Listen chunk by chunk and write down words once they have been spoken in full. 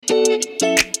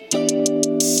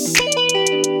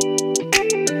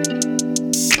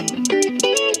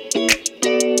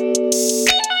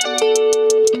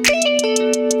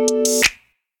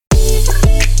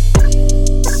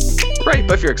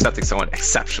accepting someone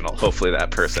exceptional. Hopefully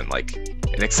that person, like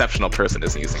an exceptional person,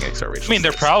 isn't using XR Regional. I mean,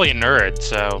 they're probably a nerd,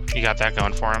 so you got that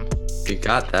going for him. You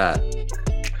got that.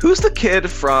 Who's the kid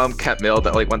from Kent Mill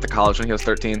that like went to college when he was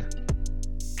 13?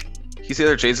 He's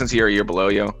either Jason's year or a year below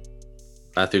you.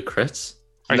 Matthew Kritz?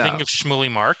 Are you thinking of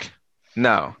Shmuley Mark?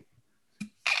 No.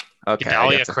 Okay.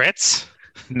 Gedalia Kritz?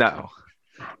 No.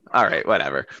 All right,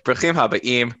 whatever. Brahim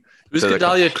Habaim. Who's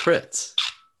Gedalia Kritz?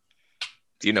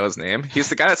 Do you know his name? He's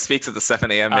the guy that speaks at the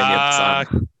 7 a.m.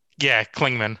 minion. Yeah,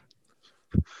 Klingman.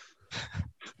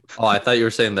 Oh, I thought you were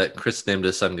saying that Kritz named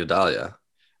his son Gedalia.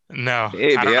 No,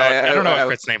 Maybe. I don't know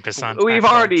if Kritz named his son. We've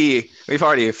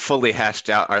already fully hashed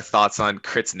out our thoughts on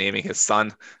Kritz naming his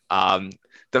son.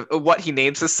 What he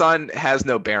names his son has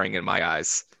no bearing in my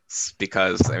eyes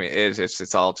because I mean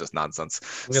it's all just nonsense.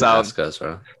 So ask us,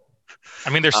 right? I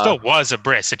mean, there still was a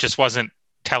bris. It just wasn't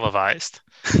televised.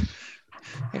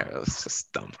 Yeah, it was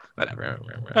just dumb. Whatever.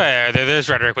 There's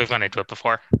rhetoric. We've gone into it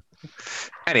before.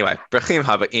 Anyway, Brahim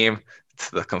Habaim,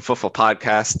 the Konfufel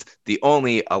podcast, the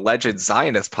only alleged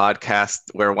Zionist podcast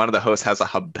where one of the hosts has a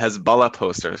Hezbollah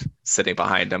poster sitting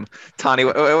behind him. Tani,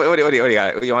 what do you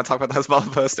got? You want to talk about the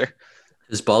Hezbollah poster?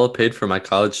 Hezbollah paid for my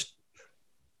college.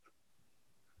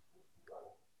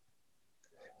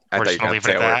 I thought you were going to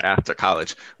say a word after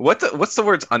college. What's the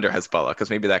words under Hezbollah? Because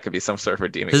maybe that could be some sort of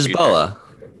redeeming Hezbollah. Feature.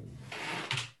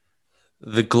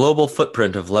 The Global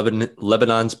Footprint of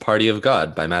Lebanon's Party of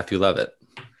God by Matthew Levitt.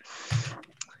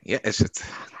 Yeah, it's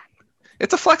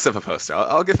a flex of a poster.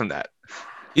 I'll give him that.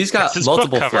 He's got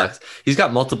multiple flex. He's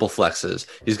got multiple flexes.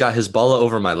 He's got Hezbollah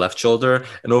over my left shoulder,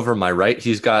 and over my right,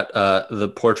 he's got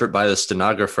the portrait by the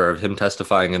stenographer of him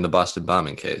testifying in the Boston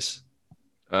bombing case.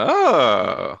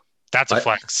 Oh, that's a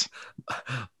flex.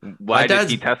 Why did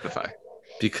he testify?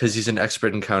 Because he's an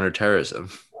expert in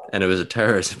counterterrorism, and it was a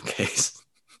terrorism case.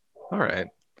 All right.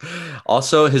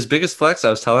 Also, his biggest flex, I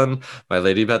was telling my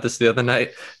lady about this the other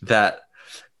night, that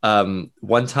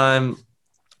one time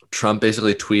Trump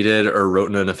basically tweeted or wrote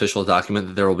in an official document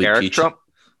that there will be Eric Trump?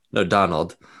 No,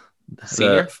 Donald.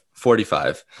 Senior?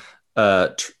 45.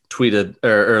 Tweeted,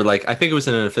 or like, I think it was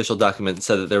in an official document that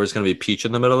said that there was going to be peach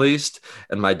in the Middle East.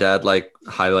 And my dad like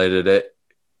highlighted it,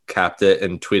 capped it,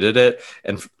 and tweeted it.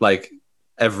 And like,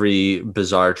 every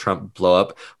bizarre Trump blow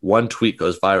up, one tweet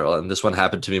goes viral, and this one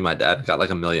happened to me. My dad got like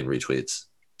 1 million retweets.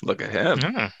 Look at him. Big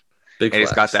and flex.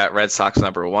 He's got that Red Sox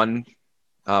 #1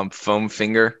 foam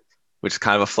finger, which is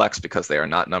kind of a flex because they are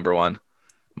not #1.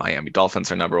 Miami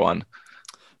Dolphins are #1.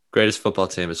 Greatest football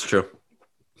team. It's true.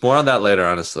 More on that later,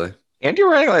 honestly. And you're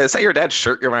wearing, is that your dad's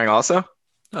shirt you're wearing also?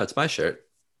 No, it's my shirt.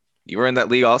 You were in that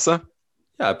league also?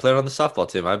 Yeah, I played on the softball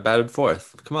team. I batted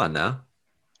 4th. Come on now.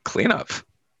 Clean up.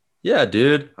 Yeah,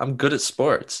 dude. I'm good at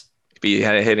sports. But you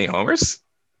had to hit any homers?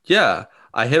 Yeah.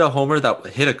 I hit a homer that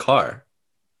hit a car.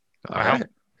 All right.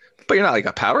 But you're not like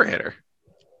a power hitter.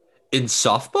 In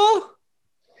softball?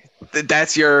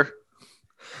 That's your...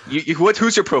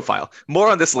 who's your profile? More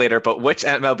on this later, but which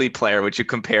MLB player would you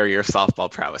compare your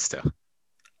softball prowess to?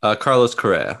 Carlos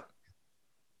Correa.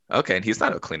 Okay, and he's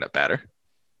not a cleanup batter.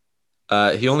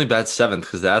 He only bats 7th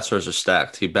because the Astros are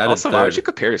stacked. He batted also, 3rd. Why would you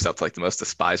compare yourself to like the most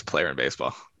despised player in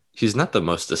baseball? He's not the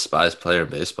most despised player in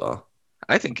baseball.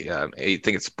 I think you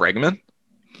think it's Bregman?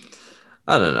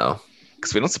 I don't know.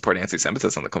 Because we don't support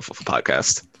anti-Semitism on the Kung Fu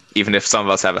podcast, even if some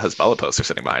of us have a Hezbollah poster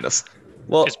sitting behind us.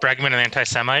 Well, is Bregman an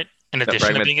anti-Semite in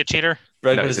addition to being a cheater?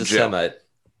 Bregman is a Semite.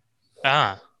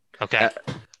 Ah, okay.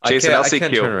 Jason, I LCQ.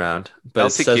 can't turn around, but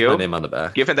LCQ, it says my name on the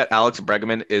back. Given that Alex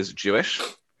Bregman is Jewish,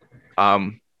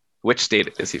 which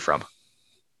state is he from?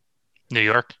 New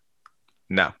York?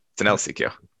 No, it's an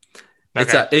LCQ.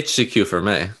 It's a HCQ for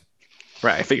me.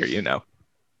 Right, I figure you know.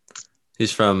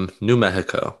 He's from New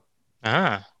Mexico.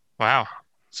 Ah, wow.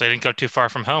 So he didn't go too far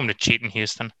from home to cheat in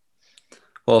Houston.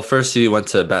 Well, first he went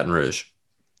to Baton Rouge,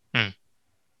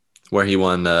 where he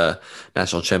won the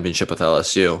national championship with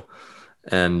LSU.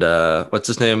 And what's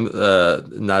his name?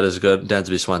 Not as good.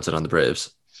 Dansby Swanson on the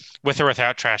Braves. With or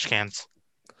without trash cans?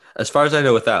 As far as I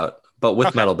know, without, but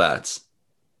with metal bats.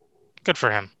 Good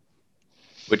for him.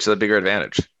 Which is a bigger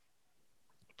advantage?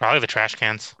 Probably the trash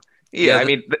cans. Yeah, I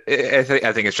mean, I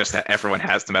think it's just that everyone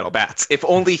has the metal bats. If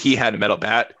only he had a metal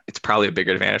bat, it's probably a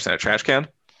bigger advantage than a trash can.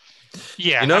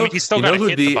 Yeah, I mean, he's still got to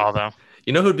hit the ball, though.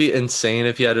 You know who'd be insane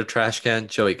if he had a trash can?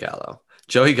 Joey Gallo.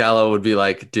 Joey Gallo would be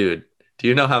like, dude, do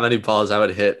you know how many balls I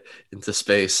would hit into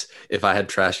space if I had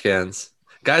trash cans?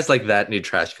 Guys like that need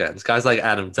trash cans. Guys like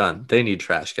Adam Dunn, they need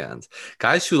trash cans.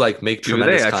 Guys who like make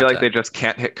tremendous contact. I feel like they just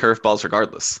can't hit curveballs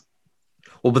regardless.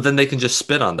 Well, but then they can just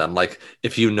spin on them. Like,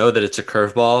 if you know that it's a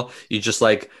curveball, you just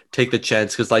like take the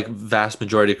chance because like vast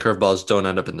majority of curveballs don't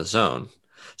end up in the zone.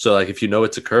 So like if you know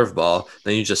it's a curveball,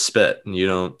 then you just spit and you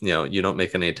don't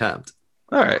make any attempt.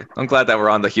 All right. I'm glad that we're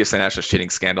on the Houston Astros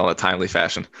cheating scandal in a timely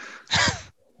fashion.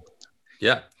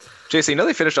 Yeah. JC, you know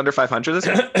they finished under 500 this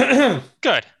year?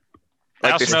 Good. I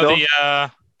Like they also know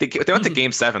still they went to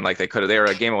Game 7 like they could have. They were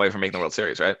a game away from making the World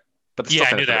Series, right? But they still Yeah,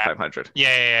 I knew finished under that. 500.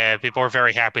 Yeah. People were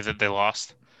very happy that they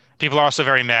lost. People are also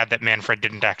very mad that Manfred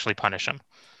didn't actually punish him.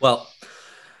 Well,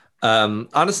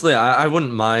 honestly, I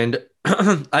wouldn't mind.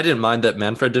 I didn't mind that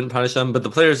Manfred didn't punish them, but the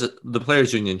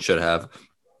players union should have.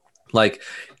 Like,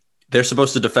 they're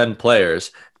supposed to defend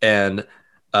players, and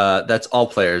that's all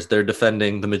players. They're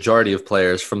defending the majority of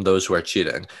players from those who are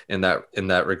cheating in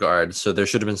that regard. So there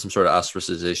should have been some sort of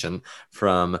ostracization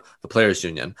from the players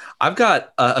union. I've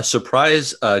got a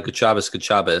surprise good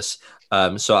Chavez.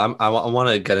 So I want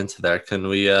to get into there. Can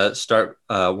we start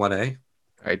 1A?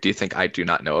 All right. Do you think I do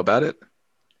not know about it?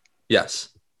 Yes.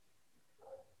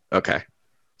 Okay.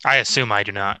 I assume I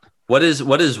do not. What is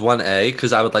 1A?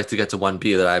 Because I would like to get to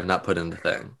 1B that I have not put in the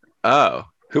thing. Oh,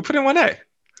 who put in 1A?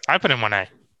 I put in 1A.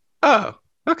 Oh,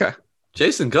 okay.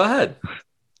 Jason, go ahead.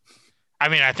 I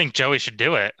mean, I think Joey should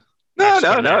do it.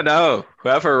 No.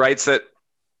 Whoever writes it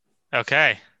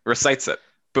Okay. recites it.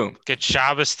 Boom. Good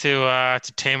Shabbos to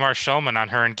Tamar Shulman on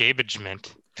her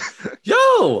engagement.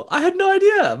 Yo, I had no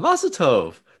idea. Mazel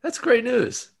tov. That's great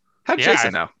news. How'd Yeah,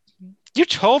 Jason know? You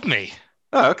told me.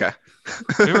 Oh, okay.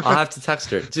 We were, I'll have to text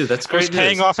her. Dude, that's I was great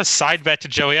paying news. off a side bet to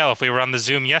Joey L. If we were on the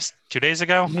Zoom 2 days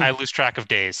ago. I lose track of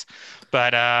days.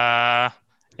 But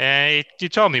you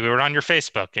told me we were on your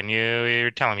Facebook and you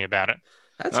were telling me about it.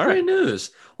 That's All great right.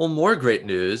 news. Well, more great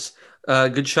news.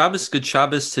 Good Shabbos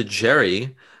to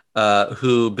Jerry,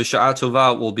 who B'Sha'a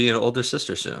Tova will be an older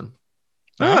sister soon.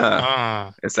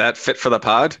 Ah. Is that fit for the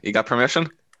pod? You got permission?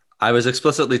 I was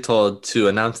explicitly told to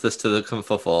announce this to the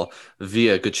Kumfuffle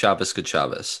via Good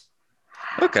Shabbos.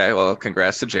 Okay, well,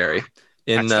 congrats to Jerry.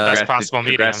 In That's the best possible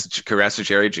medium. Congrats to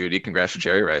Jerry Judy. Congrats to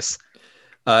Jerry Rice.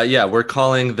 yeah, we're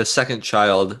calling the second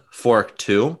child Fork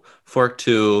 2. Fork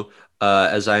 2,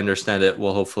 as I understand it,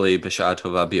 will hopefully B'Sha'a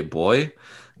Tova be a boy.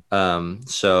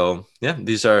 So yeah,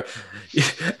 these are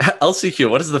LCQ.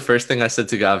 What is the first thing I said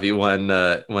to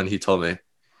Gavi when he told me?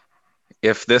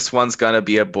 If this one's gonna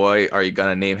be a boy, are you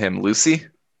gonna name him Lucy?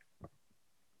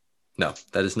 No,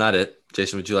 that is not it.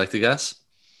 Jason, would you like to guess?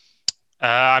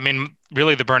 I mean,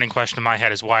 really, the burning question in my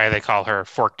head is why they call her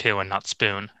Fork 2 and not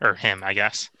Spoon, or him, I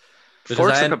guess. Because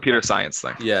Fork's a computer science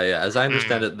thing. Yeah. As I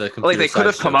understand it, the computer Like they could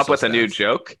have science come show up with a new stands.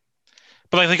 joke.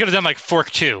 But like they could have done like Fork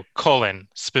 2,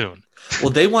 Spoon. Well,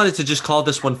 they wanted to just call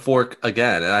this one Fork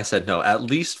again, and I said no, at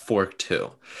least Fork 2.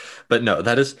 But no,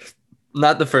 that is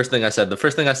not the first thing I said. The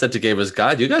first thing I said to Gabe was,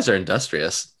 God, you guys are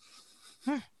industrious.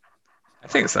 I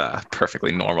think it's a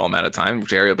perfectly normal amount of time.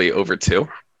 Jerry will be over 2.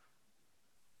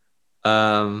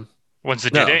 When's the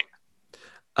due No. date?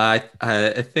 I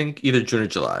think either June or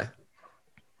July.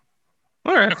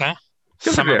 All right. Okay. Good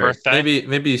for Summer Jerry. birthday.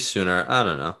 Maybe sooner. I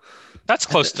don't know. That's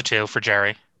close to 2 for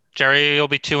Jerry. Jerry will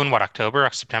be 2 in what, October,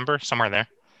 September, somewhere there.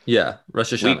 Yeah,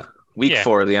 Rosh Hashanah. Week Yeah.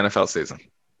 4 of the NFL season,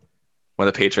 when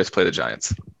the Patriots play the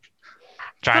Giants.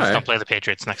 Giants Alright. don't play the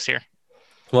Patriots next year.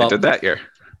 They Well, did that year.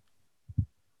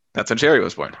 That's when Jerry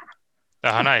was born.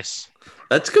 Oh, how nice.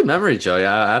 that's good memory, Joey.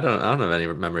 I don't have any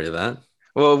memory of that.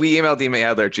 Well, we emailed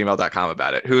Adler@gmail.com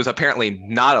about it, who's apparently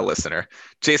not a listener.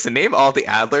 Jason, name all the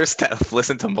Adlers that have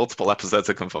listened to multiple episodes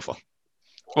of Confuffle.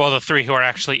 Well, the 3 who are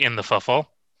actually in the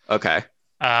fuffle. Okay.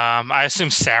 I assume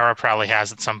Sarah probably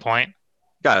has at some point.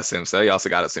 Gotta assume so. You also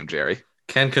gotta assume Jerry.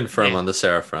 Can confirm Yeah. on the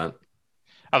Sarah front.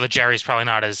 Although Jerry's probably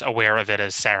not as aware of it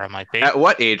as Sarah might be. At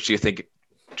what age do you think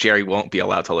Jerry won't be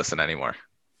allowed to listen anymore?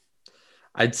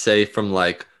 I'd say from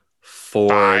like 4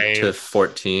 to 5.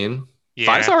 14. Yeah.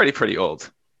 5's already pretty old.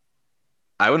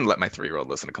 I wouldn't let my 3-year-old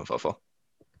listen to Confuffle.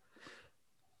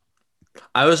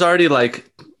 I was already like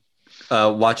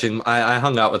watching. I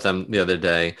hung out with them the other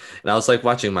day, and I was like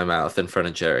watching my mouth in front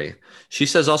of Jerry. She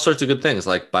says all sorts of good things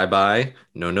like "bye bye,"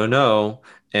 no,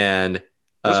 and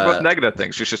Those are both negative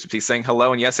things. You should be saying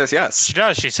hello and yes. She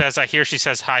does. She says hi.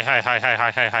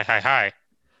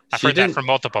 I've She heard that didn't- from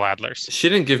multiple Adlers. she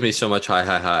didn't give me so much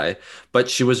hi, but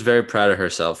she was very proud of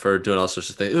herself for doing all sorts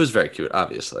of things. It was very cute,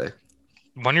 obviously.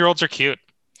 1-year-olds are cute.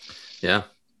 Yeah,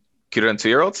 Cuter than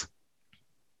 2-year-olds?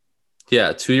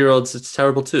 yeah. 2-year-olds, it's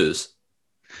terrible twos.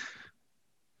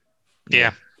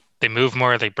 Yeah. They move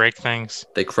more. They break things.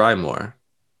 They cry more.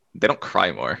 They don't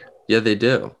cry more. Yeah, they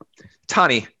do.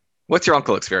 Tani, what's your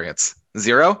uncle experience?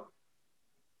 0?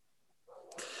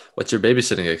 What's your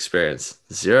babysitting experience?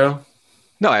 0.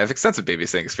 No, I have extensive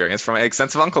babysitting experience from my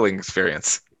extensive uncling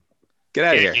experience. Get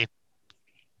out of here.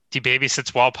 He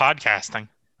babysits while podcasting.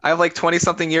 I have like 20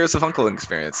 something years of uncle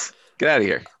experience. Get out of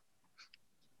here.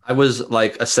 I was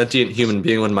like a sentient human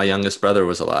being when my youngest brother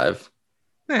was alive.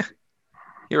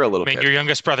 You're a I little mean, kid. your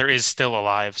youngest brother is still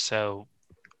alive, so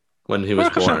When he was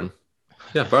Baruch Hashem. born.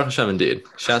 Yeah, Baruch Hashem indeed.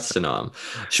 Shouts to Noam.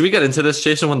 Should we get into this?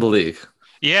 Jason won the league.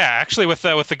 yeah. Actually, with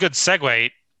a good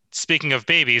segue. Speaking of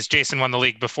babies, Jason won the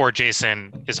league before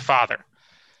Jason is a father.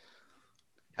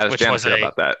 How does which Jan was feel a-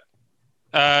 about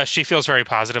that? She feels very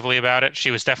positively about it.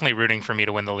 She was definitely rooting for me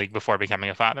to win the league before becoming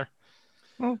a father.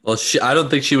 Well, I don't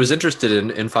think she was interested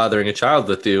in fathering a child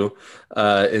with you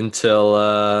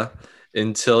until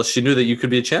she knew that you could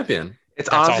be a champion. It's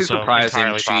That's honestly also surprising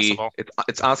entirely possible.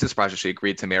 it's honestly surprising she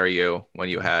agreed to marry you when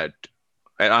you had.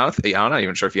 I'm not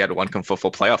even sure if you had one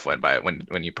Confuffle playoff win by it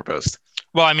when you proposed.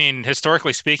 Well, I mean,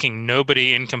 historically speaking,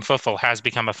 nobody in Confuffle has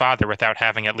become a father without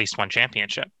having at least one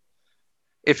championship.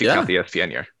 If you Yeah. count the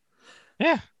ESPN year.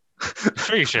 Yeah,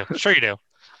 sure you should. Sure you do.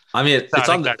 I mean, I it's on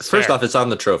think the, that's first fair. off, it's on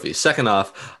the trophy. Second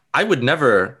off, I would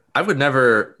never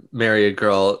marry a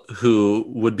girl who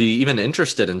would be even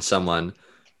interested in someone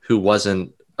who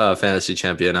wasn't a fantasy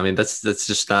champion. I mean, that's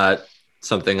just not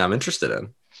something I'm interested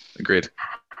in. Agreed.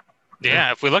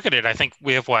 Yeah, if we look at it, I think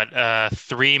we have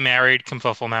 3 married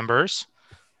Confuffle members,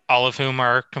 all of whom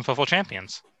are Confuffle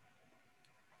champions.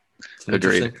 It's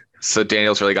Agreed. interesting. So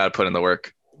Daniel's really got to put in the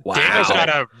work Wow. Daniel's got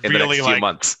to in the next really few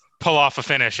months. pull off a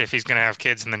finish if he's going to have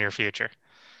kids in the near future.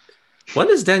 When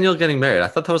is Daniel getting married? I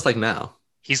thought that was like now.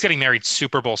 He's getting married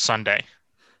Super Bowl Sunday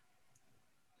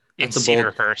in That's a bold-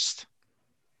 Cedarhurst.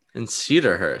 In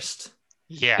Cedarhurst.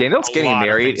 Yeah, Daniel's a getting lot of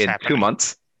married things in happening. 2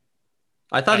 months.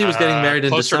 I thought he was getting married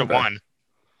in closer December. to 1.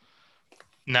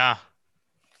 Nah.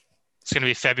 It's going to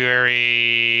be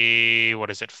February,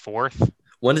 4th?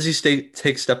 When does he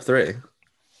take step 3?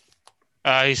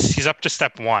 He's up to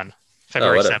step 1,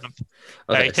 February whatever. 7th.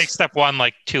 Okay. He takes step 1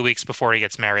 like 2 weeks before he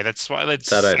gets married. That's why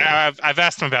That I know. I've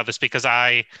asked him about this because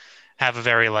I have a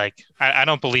very I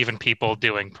don't believe in people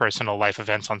doing personal life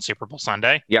events on Super Bowl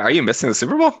Sunday. Yeah, are you missing the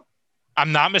Super Bowl?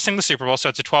 I'm not missing the Super Bowl, so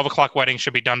it's a 12 o'clock wedding.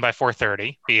 Should be done by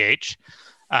 4:30 BH.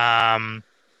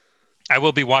 I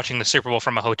will be watching the Super Bowl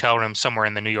from a hotel room somewhere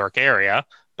in the New York area,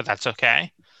 but that's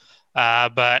okay.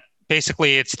 But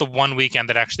basically, it's the one weekend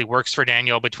that actually works for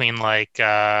Daniel between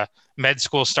med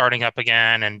school starting up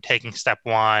again and taking step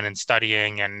 1 and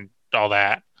studying and all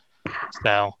that.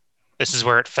 So this is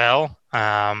where it fell,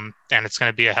 and it's going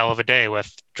to be a hell of a day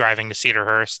with driving to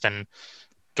Cedarhurst and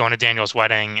going to Daniel's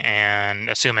wedding, and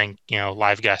assuming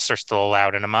live guests are still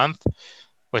allowed in a month,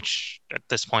 which at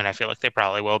this point I feel like they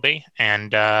probably will be,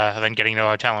 and then getting to a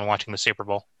hotel and watching the Super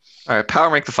Bowl. All right, power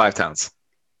rank the 5 towns.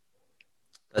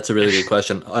 That's a really good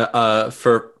question.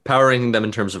 For powering them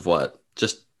in terms of what?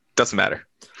 Just Doesn't matter.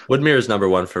 Woodmere is number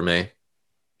 1 for me.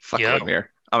 Fuck Yeah. Woodmere.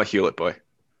 I'm a Hewlett boy.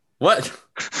 What?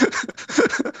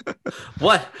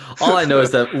 What? All I know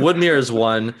is that Woodmere is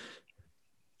 1,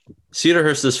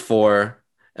 Cedarhurst is 4,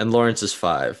 and Lawrence is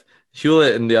 5.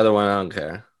 Hewlett and the other one, I don't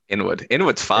care. Inwood.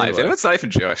 Inwood's 5. Inwood. Inwood's not even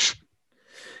Jewish.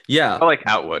 Yeah, I like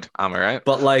Outwood. Am I right?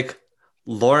 but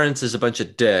Lawrence is a bunch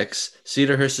of dicks.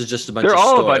 Cedarhurst is just a bunch They're of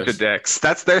all stores. a bunch of dicks.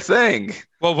 That's their thing.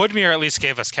 Well, Woodmere at least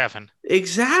gave us Kevin.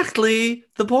 Exactly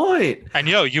the point. And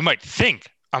you might think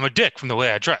I'm a dick from the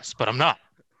way I dress, but I'm not.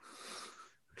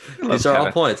 I love These are all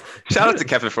Kevin. points. Shout out to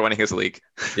Kevin for winning his league.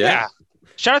 Yeah.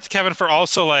 Shout out to Kevin for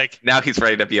also Now he's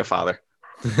ready to be a father.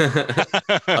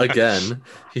 Again,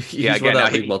 he's Yeah, won again, that now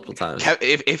league he- multiple times.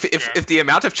 If the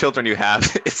amount of children you have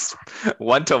is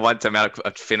 1-to-1 to amount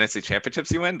of fantasy championships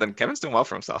you win, then Kevin's doing well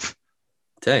for himself.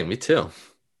 Dang, me too.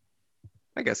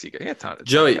 I guess you get a ton.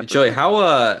 Joey, how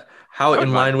would in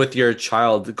mind. line with your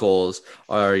child goals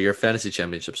are your fantasy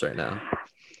championships right now?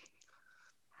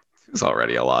 It's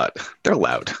already a lot. They're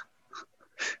loud.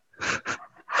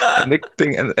 and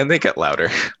they get louder.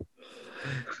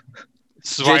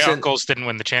 This is why Jason- uncles didn't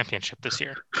win the championship this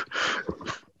year. Too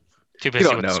You busy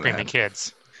don't with know, screaming man.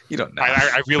 kids. You don't know.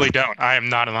 I really don't. I am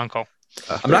not an uncle.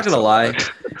 I'm not gonna lie.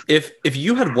 If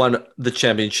you had won the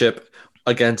championship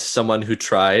against someone who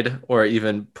tried or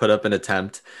even put up an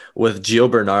attempt with Gio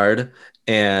Bernard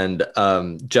and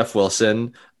Jeff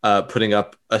Wilson putting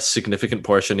up a significant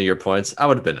portion of your points, I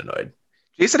would have been annoyed.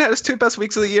 Jason had his 2 best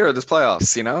weeks of the year of this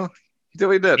playoffs. He did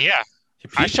what he did. Yeah,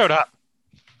 I showed up.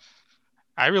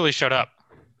 I really showed up.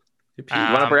 You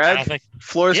want to brag? I think,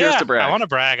 Floor is yours yeah, to brag. I want to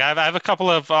brag. I have a couple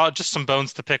of just some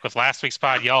bones to pick with last week's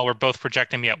pod. Y'all were both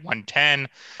projecting me at 110.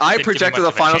 I didn't give me projected much the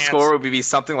of a final chance. score would be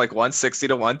something like 160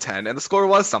 to 110, and the score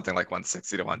was something like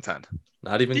 160 to 110.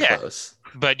 Not even Yeah. close.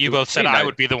 But you both said Hey, I no.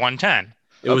 would be the 110.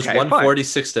 It was Okay, fine.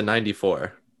 146 to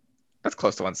 94. That's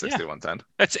close to 160 Yeah. to 110.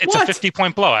 It's What? a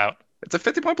 50-point blowout. It's a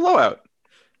 50-point blowout.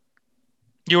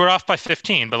 You were off by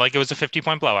 15, but like it was a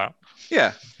 50-point blowout.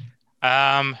 Yeah.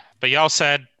 But y'all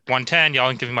said 110. Y'all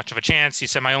didn't give me much of a chance. You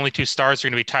said my only two stars are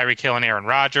going to be Tyreek Hill and Aaron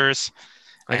Rodgers.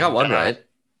 I got one right.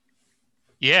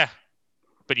 Yeah.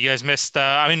 But you guys missed.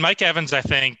 I mean, Mike Evans, I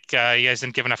think you guys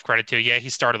didn't give enough credit to. Yeah, he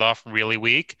started off really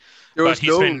weak.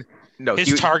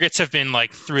 His targets have been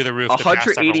like through the roof the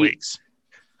past several weeks.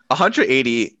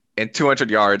 180 and 200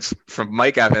 yards from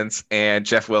Mike Evans and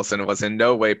Jeff Wilson was in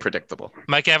no way predictable.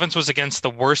 Mike Evans was against the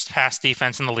worst pass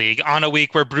defense in the league on a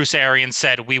week where Bruce Arians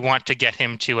said, we want to get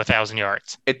him to 1,000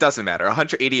 yards. It doesn't matter.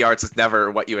 180 yards is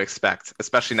never what you expect,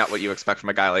 especially not what you expect from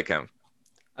a guy like him.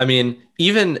 I mean,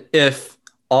 even if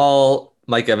all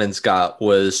Mike Evans got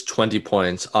was 20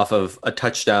 points off of a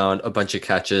touchdown, a bunch of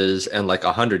catches, and like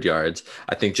 100 yards,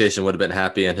 I think Jason would have been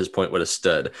happy and his point would have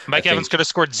stood. Mike Evans could have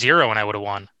scored 0 and I would have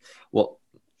won. Well,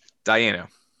 Diana.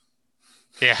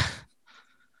 Yeah.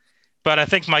 But I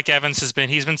think Mike Evans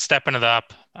he's been stepping it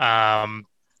up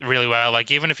really well.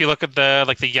 Like even if you look at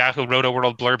the Yahoo Roto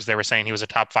World blurbs, they were saying he was a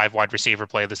top 5 wide receiver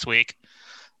play this week.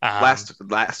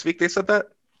 Last week they said that?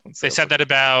 They said that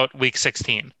about week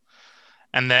 16.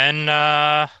 And then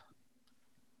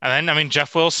I mean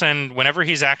Jeff Wilson, whenever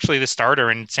he's actually the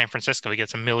starter in San Francisco, he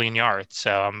gets 1 million yards.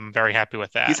 So I'm very happy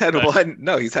with that. He's had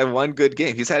one good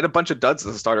game. He's had a bunch of duds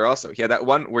as a starter also. He had that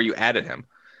one where you added him,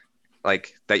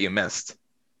 like that you missed.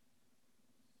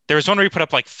 There was one where he put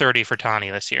up like 30 for Tani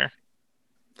this year.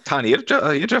 Tani, you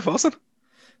Jeff Wilson?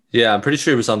 Yeah, I'm pretty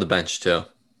sure he was on the bench too.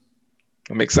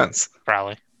 That makes sense.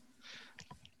 Probably.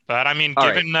 But I mean,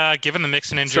 given the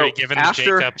Mixon injury, given the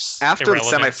Jacobs after the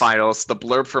semifinals, the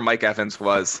blurb for Mike Evans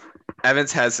was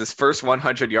Evans has his first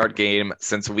 100-yard game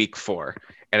since week 4,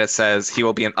 and it says he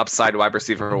will be an upside wide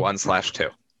receiver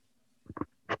 1/2.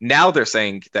 Now they're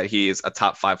saying that he is a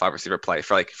top 5 wide receiver play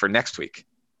for next week.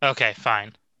 Okay,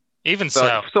 fine. Even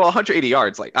so 180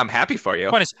 yards, like I'm happy for you.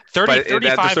 What is 30,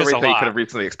 35 is a lot. You could have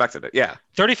reasonably expected it. Yeah.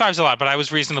 35 is a lot, but I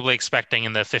was reasonably expecting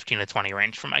in the 15 to 20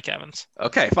 range from Mike Evans.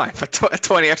 Okay, fine. But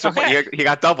 20 extra points, he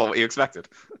got double what you expected.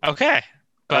 Okay.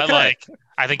 But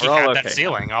I think he had that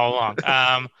ceiling all along.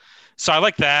 So I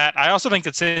like that. I also think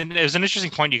it was an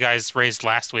interesting point you guys raised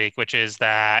last week, which is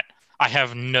that I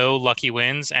have no lucky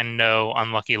wins and no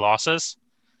unlucky losses.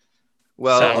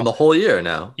 Well, on the whole year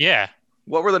now. Yeah.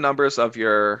 What were the numbers of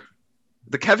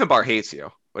the Kevin Bar hates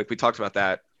you? Like we talked about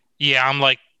that. Yeah, I'm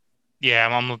like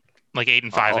 8-5 against the Kevin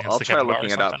Bar. I'll try looking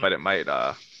it up, but it might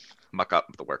muck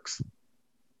up the works.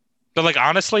 But like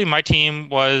honestly, my team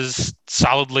was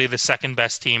solidly the second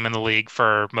best team in the league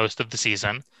for most of the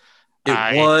season.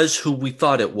 It was who we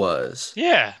thought it was.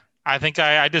 Yeah, I think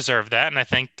I deserve that, and I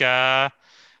think I'm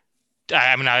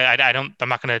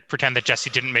not going to pretend that Jesse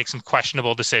didn't make some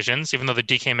questionable decisions, even though the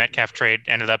DK Metcalf trade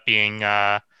ended up being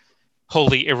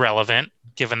wholly irrelevant,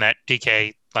 given that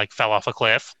DK fell off a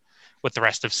cliff with the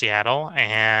rest of Seattle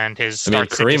and his.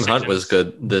 Kareem Hunt was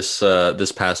good this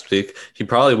past week. He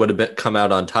probably would have come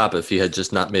out on top if he had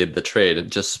just not made the trade,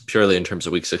 just purely in terms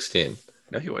of week 16.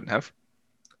 No, he wouldn't have.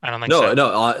 I don't think so.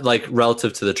 No,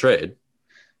 relative to the trade.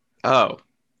 Oh,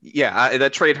 yeah,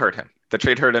 that trade hurt him. The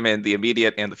trade hurt him in the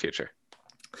immediate and the future.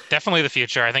 Definitely the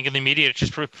future. I think in the immediate, it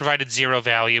just provided zero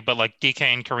value, but DK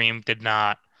and Kareem did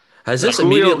not. Has this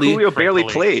immediately? Julio barely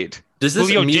played. Does this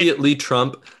immediately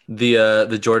trump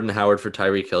the Jordan Howard for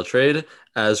Tyreek Hill trade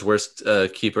as worst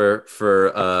keeper for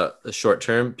a short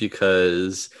term?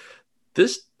 Because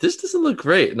this doesn't look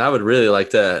great, and I would really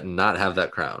like to not have that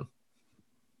crown.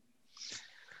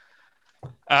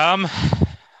 At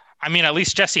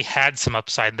least Jesse had some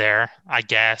upside there, I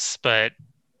guess, but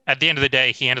at the end of the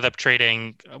day, he ended up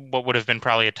trading what would have been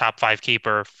probably a top 5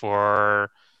 keeper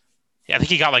for. I think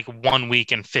he got 1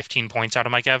 week and 15 points out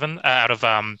of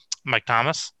Mike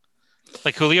Thomas.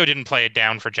 Julio didn't play it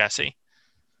down for Jesse.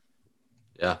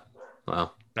 Yeah.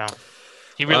 Wow. No.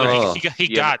 He really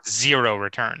got zero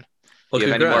return. Well, do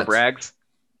you have any more brags?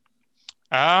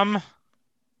 No,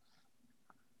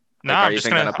 are you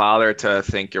going to bother to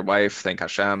thank your wife, thank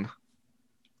Hashem?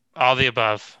 All the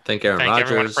above. Thank Aaron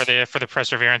Rodgers. Everyone for the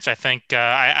perseverance. I think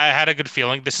I had a good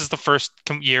feeling. This is the first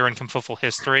year in Confuffle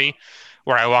history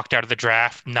where I walked out of the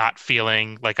draft not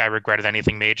feeling like I regretted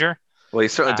anything major. Well, you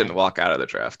certainly didn't walk out of the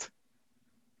draft.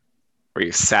 Where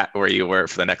you sat where you were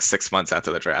for the next 6 months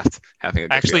after the draft, having a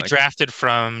good feeling. Drafted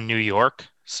from New York,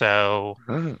 so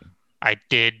I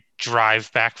did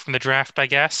drive back from the draft, I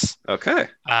guess. Okay.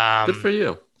 Good for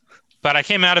you. But I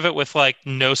came out of it with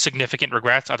no significant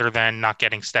regrets other than not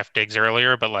getting Steph Diggs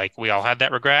earlier. But we all had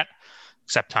that regret,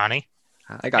 except Tani.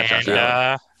 I got you.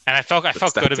 And I felt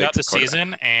good about the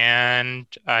season, and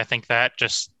I think that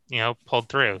just pulled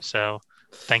through. So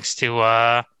thanks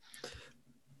to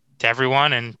to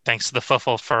everyone, and thanks to the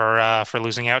Fuffle for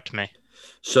losing out to me.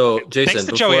 So, Jason, Thanks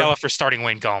to Joey Ella for starting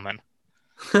Wayne Gallman.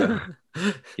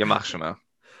 Yamashima.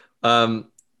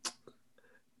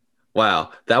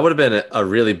 Wow, that would have been a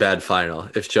really bad final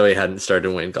if Joey hadn't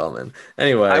started Wayne Gallman.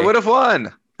 Anyway, I would have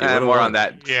won. would've More won. on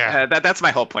that. Yeah. That's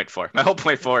my whole point four. My whole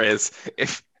point four is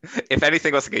if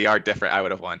anything was like a yard different, I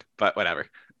would have won. But whatever.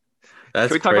 That's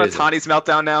Can we talk crazy. about Tani's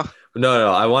meltdown now? No.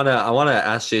 I wanna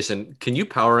ask Jason. Can you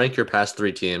power rank your past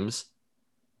 3 teams?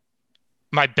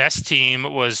 My best team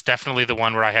was definitely the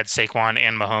one where I had Saquon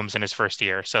and Mahomes in his first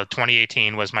year. So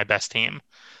 2018 was my best team.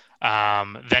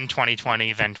 Then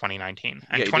 2020, then 2019.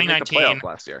 And Yeah, you didn't make the 2019, playoff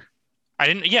last year. I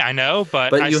didn't. Yeah, I know,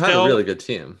 but But I you had still, a really good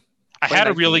team. I had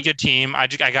a 2019. really good team. I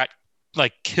got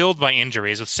like killed by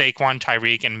injuries with Saquon,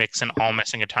 Tyreek, and Mixon all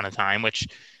missing a ton of time, which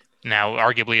now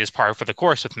arguably is par for the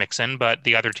course with Mixon. But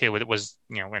the other two, it was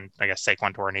when I guess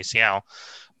Saquon tore an ACL.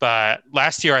 But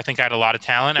last year, I think I had a lot of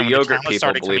talent, The and when the yogurt talent people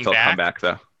started believe coming they'll come back,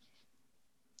 back, though.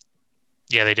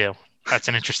 yeah, they do. That's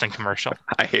an interesting commercial.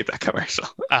 I hate that commercial.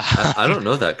 I don't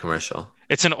know that commercial.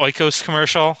 It's an Oikos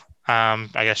commercial. I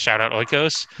guess shout out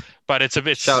Oikos, but it's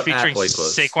Shout at featuring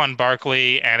Oikos. Saquon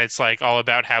Barkley, and it's like all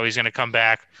about how he's going to come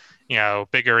back,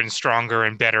 bigger and stronger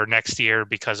and better next year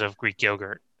because of Greek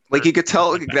yogurt. Like you could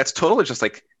tell Like that. that's totally just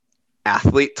like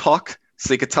athlete talk.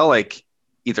 So you could tell like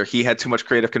either he had too much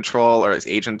creative control or his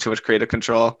agent too much creative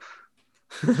control.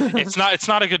 It's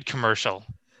not a good commercial,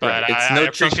 but Right. It's I no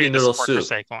appreciate chunky the noodle support for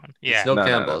soup. Saquon. Yeah, It's no No.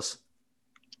 Campbell's.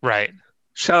 right.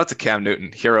 Shout out to Cam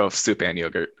Newton, hero of soup and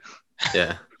yogurt.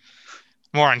 Yeah.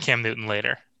 More on Cam Newton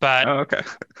later, but Oh, okay.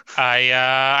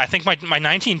 I think my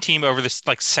 19 team over this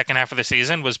like second half of the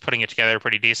season was putting it together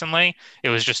pretty decently. It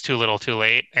was just too little, too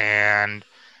late, and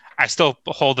I still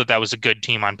hold that was a good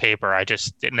team on paper.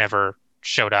 It never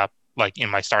showed up like in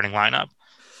my starting lineup,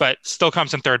 but still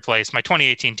comes in third place. My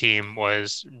 2018 team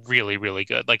was really, really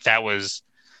good. Like that was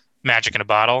magic in a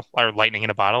bottle, or lightning in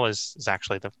a bottle is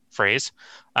actually the phrase.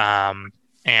 And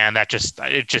it just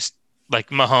like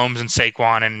Mahomes and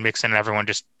Saquon and Mixon and everyone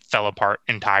just fell apart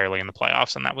entirely in the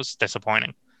playoffs, and that was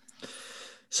disappointing.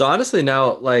 So honestly,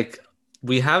 now like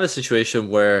we have a situation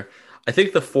where I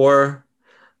think the 4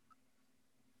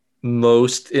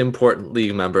 most important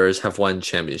league members have won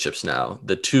championships now.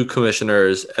 The 2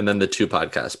 commissioners and then the 2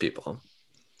 podcast people.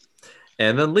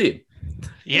 And then lead.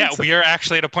 Yeah, we are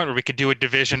actually at a point where we could do a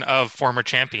division of former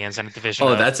champions and a division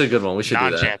Oh, of that's a good one. We should do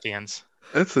that. non-champions.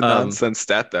 That's a nonsense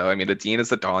stat, though. I mean, the Dean is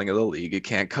the darling of the league. You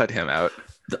can't cut him out.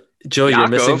 Joey, you're Yaakov.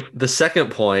 missing the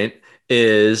second point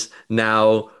is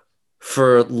now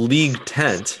for league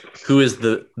tent, who is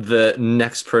the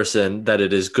next person that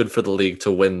it is good for the league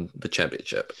to win the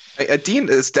championship? Dean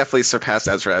is definitely surpassed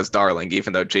Ezra as darling,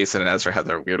 even though Jason and Ezra have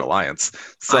their weird alliance.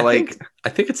 So, I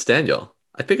think it's Daniel.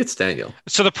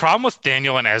 So the problem with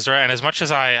Daniel and Ezra, and as much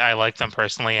as I like them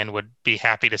personally and would be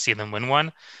happy to see them win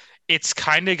one, it's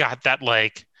kind of got that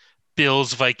like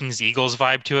Bills, Vikings, Eagles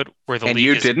vibe to it, where the And league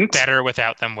you is didn't? better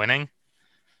without them winning.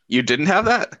 You didn't have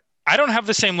that? I don't have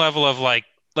the same level of like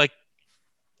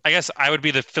I guess I would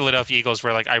be the Philadelphia Eagles,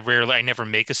 where like I never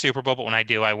make a Super Bowl, but when I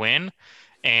do, I win.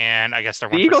 And I guess they're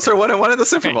The Eagles are 1-1 in the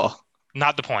Super Okay. Bowl.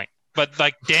 not the point. But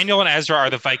like Daniel and Ezra are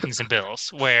the Vikings and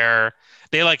Bills, where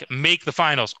they like make the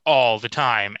finals all the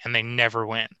time and they never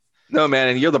win. No, man,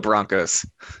 and you're the Broncos.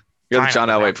 You're the Fine, John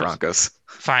the Elway Broncos. Broncos.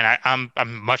 Fine, I'm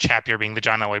much happier being the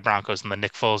John Elway Broncos than the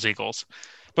Nick Foles Eagles.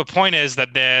 But point is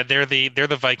that they're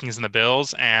the Vikings and the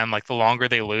Bills, and like the longer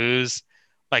they lose,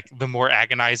 like the more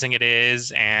agonizing it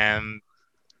is, and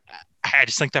I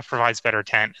just think that provides better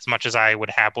tent. As much as I would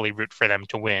happily root for them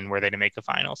to win, were they to make the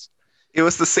finals. It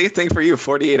was the same thing for you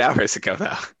 48 hours ago,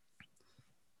 though.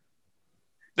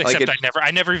 Except Like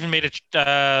I never even made it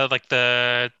I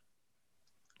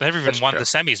never even That's won true. the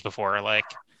semis before. Like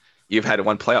You've had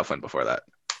one playoff win before that.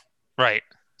 right.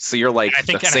 So you're like And I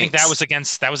think the and I think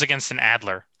Saints. that was against an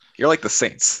Adler. You're like the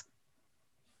Saints.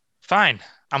 Fine.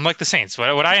 I'm like the Saints.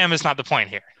 What I am is not the point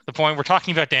here. The point we're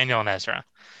talking about Daniel and Ezra.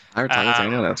 I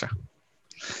know that's right.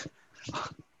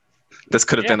 This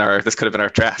could have been our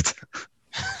draft.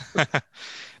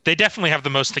 They definitely have the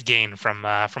most to gain from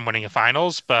winning a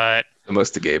finals, but The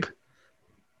most to Gabe.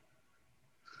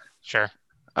 sure.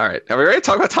 All right. Are we ready to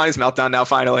talk about Tony's meltdown now,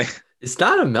 finally? It's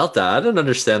not a meltdown. I don't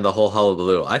understand the whole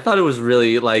hullabaloo. I thought it was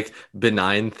really like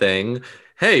benign thing.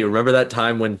 Hey, remember that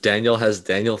time when Daniel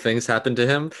things happen to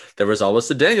him? There was almost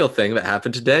a Daniel thing that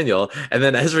happened to Daniel. And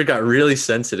then Ezra got really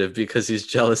sensitive because he's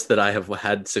jealous that I have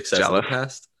had success in the Jealous.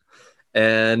 past.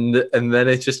 And then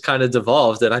it just kind of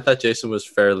devolved. And I thought Jason was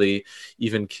fairly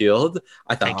even keeled.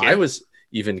 I Thank thought you. I was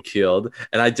even keeled.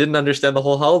 And I didn't understand the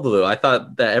whole hullabaloo. I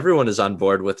thought that everyone is on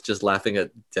board with just laughing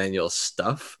at Daniel's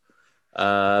stuff.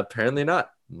 Apparently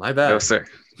not. My No, bad. sir.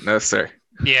 No, sir.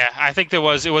 Yeah, I think it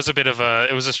was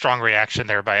a strong reaction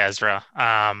there by Ezra.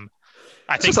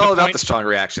 I It's think just the all about point, the strong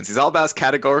reactions. He's all about his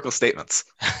categorical statements.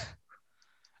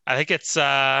 I think it's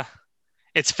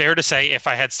fair to say if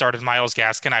I had started Miles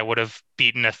Gaskin, I would have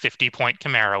beaten a 50-point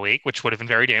Camaro week, which would have been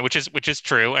very dangerous, which is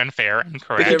true and fair and But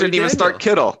correct. he didn't even start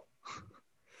Kittle.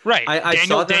 Right. I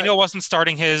saw that. Daniel wasn't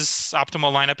starting his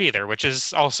optimal lineup either, which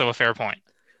is also a fair point.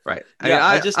 Right.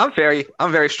 Yeah,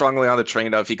 I'm very strongly on the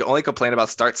train of you can only complain about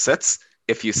start sits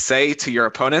if you say to your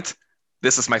opponent,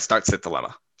 "This is my start sit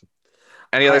dilemma."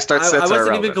 Any other start sits I are wasn't even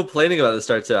irrelevant. complaining about the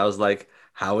start sit. I was like,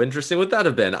 how interesting would that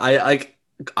have been? I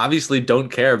obviously don't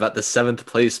care about the 7th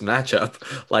place matchup.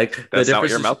 Like That's the not what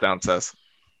difference your is- meltdown says.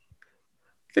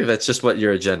 I think that's just what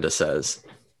your agenda says.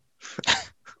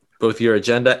 Both your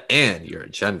agenda and your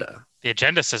agenda. The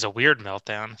agenda says a weird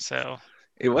meltdown, so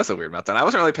It was a weird meltdown. I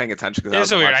wasn't really paying attention because it I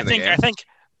was was a weird. watching the game. I think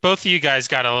both of you guys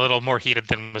got a little more heated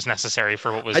than was necessary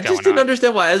for what was I going just didn't on.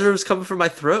 understand why Ezra was coming from my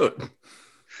throat.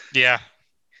 Yeah.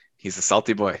 He's a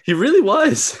salty boy. He really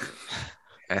was.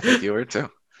 I think you were too.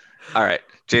 All right,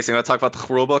 Jason, you want to talk about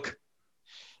the rule book?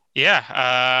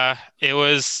 Yeah. It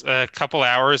was a couple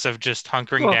hours of just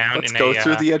hunkering Well, down let's in go a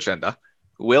through the agenda.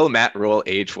 Will Matt Rule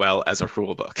age well as a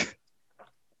rule book?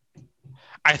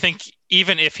 I think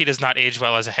even if he does not age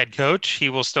well as a head coach, he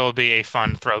will still be a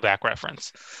fun throwback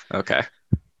reference, Okay.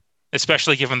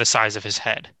 especially given the size of his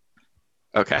head.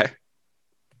 Okay.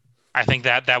 I think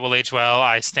that will age well.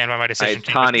 I stand by my Hey, decision.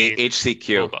 Tani, rule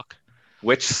HCQ. book.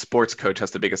 Which sports coach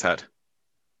has the biggest head?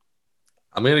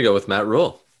 I'm gonna go with Matt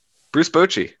Rule. Bruce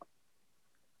Bochy.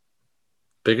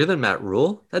 Bigger than Matt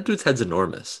Rule? That dude's head's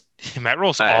enormous. Matt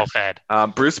Rule's Hey. all fed.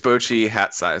 Bruce Bochy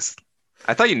hat size.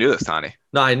 I thought you knew this, Tani.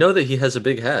 No, I know that he has a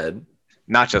big head.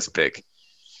 Not just big.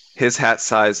 His hat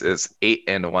size is 8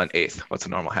 1/8. What's a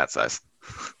normal hat size?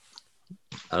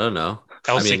 I don't know.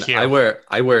 LCQ. I mean,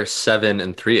 I wear 7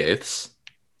 3/8.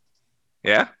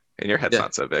 Yeah? And your head's Yeah.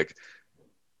 not so big.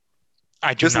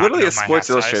 I do There's not literally know a my Sports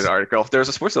hat Illustrated size. article. There's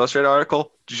a Sports Illustrated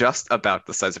article just about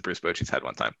the size of Bruce Bochy's head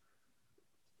one time.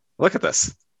 Look at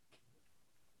this.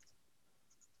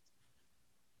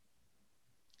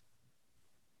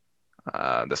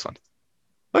 This one.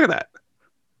 Look at that.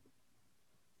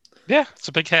 Yeah, it's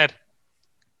a big head.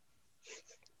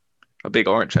 A big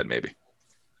orange head, maybe.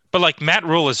 But like Matt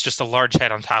Rule is just a large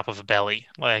head on top of a belly.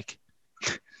 Like,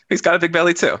 He's got a big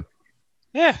belly too.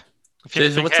 yeah. If you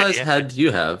have a Jason, big what size yeah. head do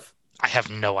you have? I have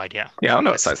no idea. Yeah, I don't know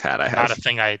what It's size hat I Not have. a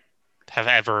thing I have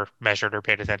ever measured or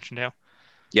paid attention to.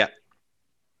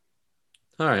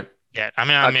 All right. Yeah, I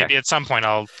mean, Okay. maybe at some point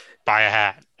I'll buy a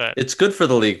hat, but It's good for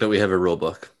the league that we have a rule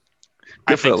book.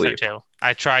 I Good for the think so league. too.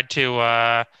 I tried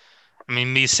to.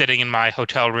 Me sitting in my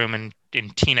hotel room in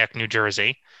Teaneck, New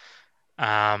Jersey.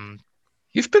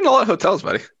 You've been to a lot of hotels,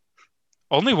 buddy.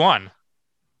 Only one.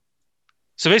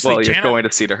 So basically, Well, you're Janet, going to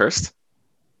Cedarhurst.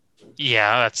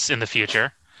 yeah, that's in the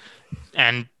future,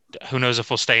 and who knows if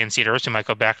we'll stay in Cedarhurst? We might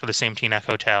go back to the same Teaneck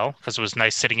hotel because it was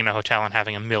nice sitting in a hotel and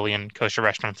having a million kosher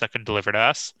restaurants that could deliver to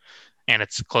us, and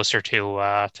it's closer to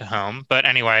home. But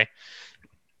anyway,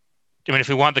 I mean, if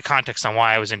we want the context on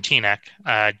why I was in Teaneck,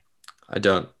 I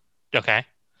don't. okay.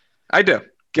 I do.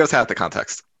 Give us half the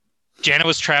context. Jana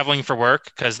was traveling for work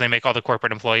because they make all the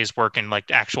corporate employees work in like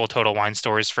actual Total Wine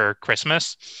stores for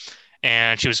Christmas.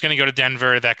 And she was going to go to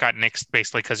Denver. That got nixed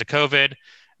basically because of COVID.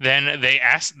 Then they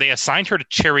assigned her to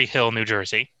Cherry Hill, New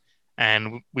Jersey.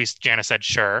 And Jana said,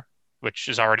 sure, which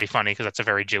is already funny because that's a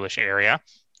very Jewish area.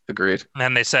 Agreed. And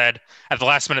then they said at the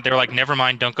last minute, they were like, never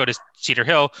mind, don't go to Cedar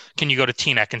Hill. Can you go to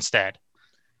Teaneck instead?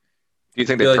 Do you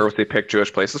think they Feel like- purposely picked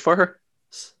Jewish places for her?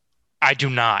 I do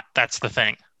not. That's the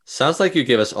thing. Sounds like you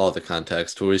gave us all the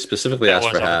context where we specifically That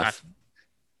asked was for all the half.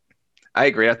 I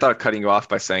agree. I thought of cutting you off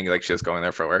by saying like she was going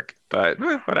there for work, but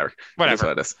whatever. It is Whatever.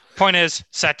 what it is. Point is,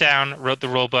 sat down, wrote the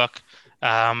rule book.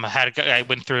 I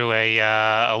went through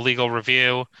a legal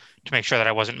review to make sure that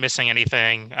I wasn't missing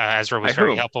anything. Ezra was By very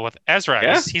whom? helpful with Ezra.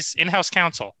 Yeah? He's in-house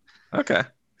counsel. Okay.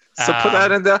 So put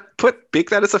that in make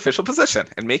that his official position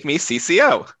and make me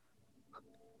CCO,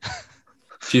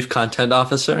 Chief Content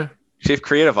Officer? Chief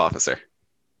Creative Officer.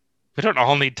 We don't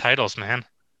all need titles, man.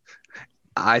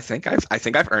 I think I've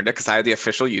earned it because I have the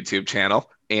official YouTube channel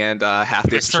and half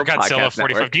the Mr. official Godzilla podcast 45.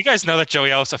 network, Do you guys know that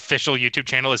Joey Ellis' official YouTube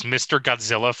channel is Mr.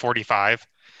 Godzilla 45?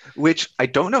 which I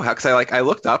don't know how because I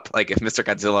looked up like if Mr.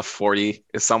 Godzilla 40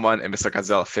 is someone and Mr.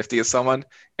 Godzilla 50 is someone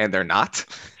and they're not.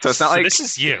 So it's not like this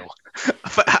is you.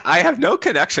 but I have no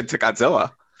connection to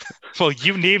Godzilla. Well,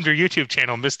 you named your YouTube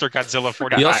channel Mr. Godzilla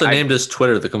 45. He also I- named his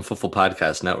Twitter the Confuffle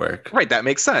Podcast Network. Right, that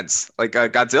makes sense. Like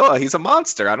Godzilla, he's a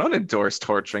monster. I don't endorse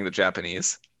torturing the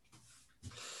Japanese.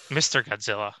 Mr.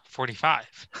 Godzilla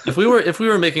 45. If we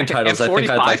were making And titles, I think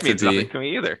I'd 45 like to means nothing be. to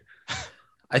me either.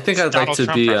 I think It's I'd like Donald to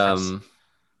Trump be. reference.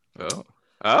 Oh.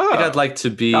 I think I'd Oh. like to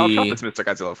Donald Trump be. is Mr.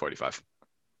 Godzilla 45.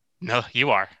 No,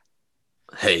 you are.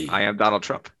 Hey, I am Donald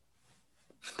Trump.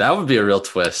 that would be a real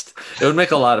twist. It would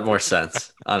make a lot more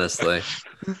sense, honestly.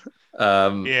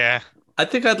 Yeah. I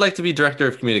think I'd like to be director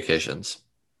of communications.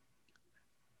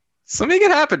 So make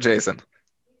it happen, Jason.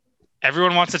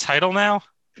 Everyone wants a title now?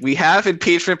 We have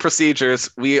impeachment procedures.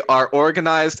 We are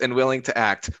organized and willing to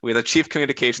act. We have the chief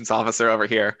communications officer over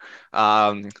here.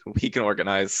 He can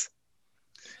organize.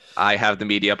 I have the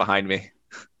media behind me.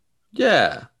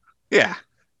 Yeah. Yeah.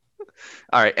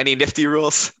 All right. Any nifty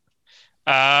rules?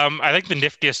 I think the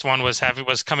niftiest one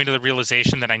was coming to the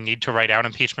realization that I need to write out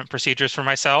impeachment procedures for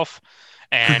myself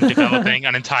and developing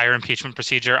an entire impeachment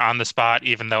procedure on the spot,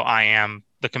 even though I am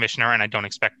the commissioner and I don't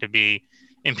expect to be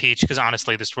impeached. Because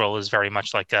honestly, this role is very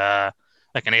much like an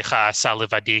Echa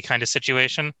Salivadi kind of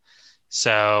situation.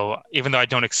 So even though I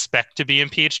don't expect to be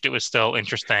impeached, it was still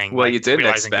interesting. Well, like, you didn't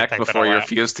realizing to expect type it before all you out.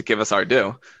 refused to give us our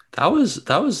due. That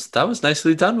was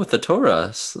nicely done with the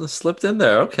Torah. Slipped in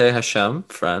there. Okay, Hashem,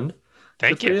 friend.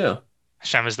 Thank Good for you. you.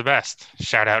 Hashem is the best.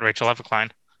 Shout out Rachel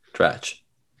Evekline. Dratch.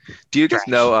 Do you just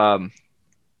Trash. know?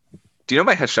 Do you know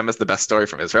my Hashem is the best story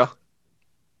from Israel?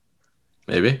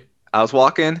 Maybe. I was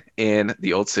walking in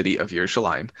the old city of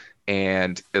Yerushalayim,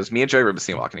 and it was me and Jerry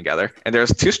Rubinstein walking together. And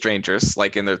there's two strangers,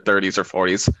 like in their 30s or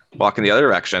 40s, walking the other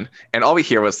direction. And all we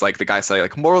hear was like the guy say,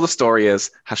 like, moral of the story is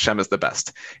Hashem is the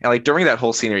best. And like during that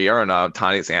whole senior year, and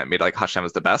Tani's aunt made like Hashem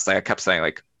is the best. Like, I kept saying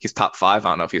like he's top 5. I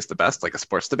don't know if he's the best, like a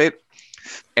sports debate.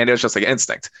 And it was just like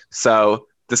instinct. So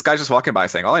this guy just walking by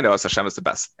saying, all I know is Hashem is the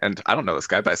best. And I don't know this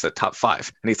guy, but I said top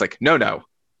 5. And he's like, no,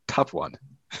 top 1.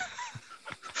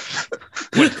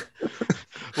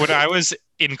 When I was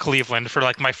in Cleveland for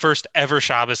like my first ever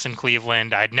Shabbos in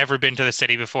Cleveland, I'd never been to the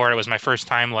city before. It was my first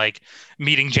time like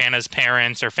meeting Jana's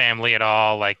parents or family at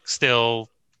all, like still,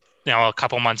 a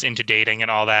couple months into dating and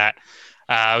all that.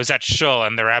 I was at Shul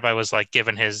and the rabbi was like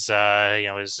giving his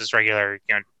regular,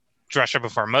 drasha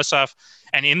before Musaf.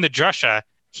 And in the drasha,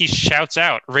 he shouts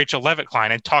out Rachel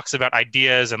Levitt-Klein and talks about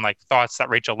ideas and like thoughts that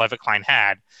Rachel Levitt-Klein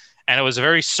had. And it was a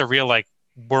very surreal, like,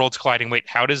 worlds colliding. Wait,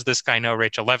 how does this guy know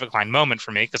Rachel Levitt-Klein moment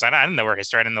for me? Because I didn't know her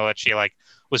history. I didn't know that she like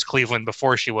was Cleveland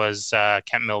before she was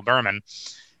Kent Mill Berman.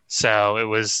 So it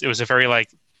was a very like,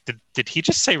 did he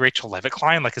just say Rachel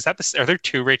Levitt-Klein? Like, are there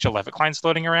 2 Rachel Levitt-Kleins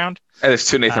floating around? And there's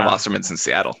 2 Nathan Wassermans in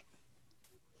Seattle.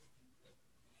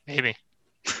 Maybe.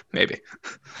 Maybe.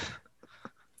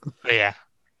 But yeah.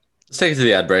 Let's take it to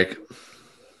the ad break.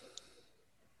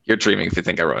 You're dreaming if you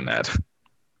think I wrote an ad.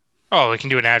 Oh, we can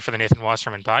do an ad for the Nathan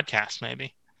Wasserman podcast,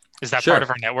 maybe. Is that Sure. part of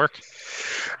our network?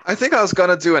 I think I was going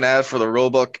to do an ad for the rule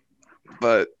book,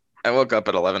 but I woke up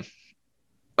at 11.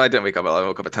 I didn't wake up at 11. I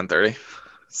woke up at 10:30.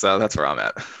 So that's where I'm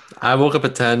at. I woke up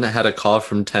at 10, had a call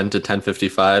from 10 to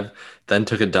 10:55, then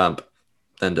took a dump,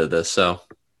 then did this. So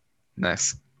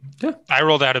Nice. I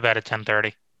rolled out of bed at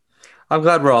 10:30. I'm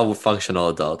glad we're all functional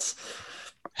adults.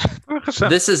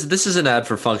 This is an ad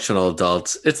for functional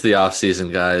adults. It's the off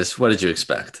season, guys. What did you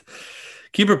expect?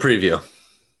 Keeper preview.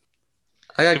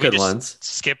 I got Did we good just ones.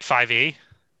 Skip 5e?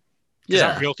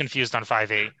 Yeah. I'm real confused on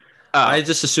 5e. I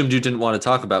just assumed you didn't want to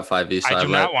talk about 5e. So I do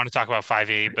not want to talk about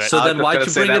 5e, but So I was then just why'd gonna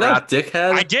you say bring it that up,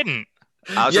 dickhead? I didn't.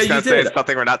 I was Yeah, just going you to say did. it's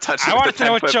something we're not touching. I wanted with to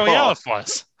know what 10-foot Joey pole. Ellis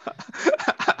was.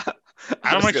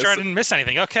 I want to make sure I didn't miss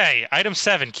anything. Okay, item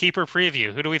 7, keeper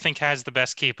preview. Who do we think has the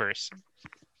best keepers?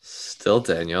 Still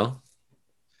Daniel.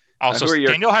 Also, who are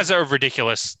your- Daniel has a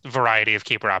ridiculous variety of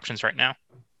keeper options right now.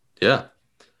 Yeah.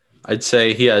 I'd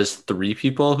say he has 3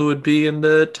 people who would be in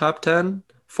the top 10.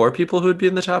 4 people who would be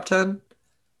in the top 10.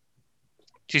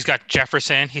 He's got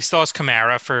Jefferson. He still has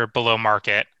Kamara for below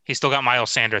market. He's still got Miles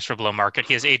Sanders for below market.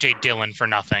 He has A.J. Dillon for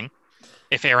nothing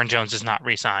if Aaron Jones is not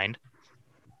re-signed.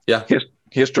 Yeah.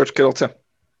 He has George Kittle too.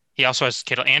 He also has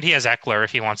Kittle, and he has Eckler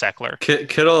if he wants Eckler.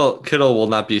 Kittle will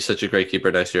not be such a great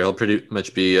keeper next year. He'll pretty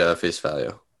much be face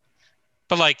value.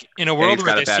 But like in a And world he's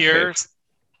where got a bad face.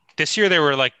 this year there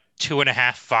were like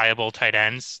 2.5 viable tight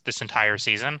ends this entire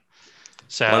season.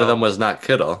 So One of them was not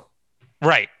Kittle.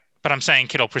 right. But I'm saying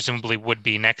Kittle presumably would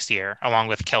be next year, along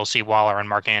with Kelsey, Waller, and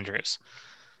Mark Andrews.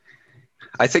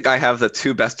 I think I have the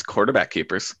 2 best quarterback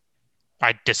keepers.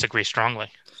 I disagree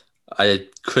strongly. I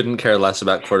couldn't care less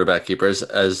about quarterback keepers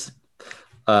as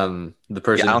the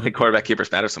person. Yeah, I don't think quarterback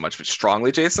keepers matter so much, but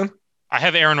strongly, Jason, I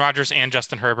have Aaron Rodgers and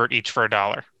Justin Herbert each for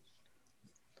 $1.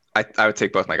 I would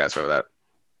take both my guys over that.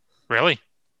 Really?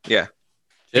 Yeah.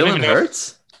 You don't Jalen even know-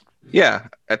 Hurts. Yeah.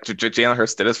 Jalen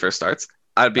Hurts did his first starts.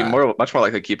 I'd be much more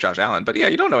likely to keep Josh Allen. But yeah,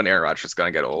 you don't know when Aaron Rodgers is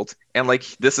going to get old, and like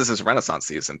this is his renaissance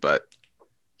season, but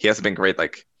he hasn't been great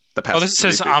like the past. Oh, this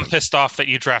is I'm pissed off that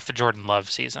you drafted Jordan Love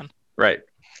season. Right.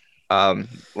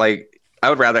 Like I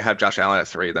would rather have Josh Allen at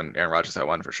 3 than Aaron Rodgers at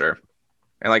 1 for sure.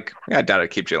 And like, yeah, I doubt I'd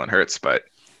keep Jalen Hurts, but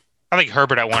I think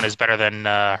Herbert at 1 is better than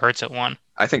Hurts at 1.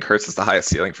 I think Hurts is the highest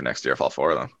ceiling for next year of all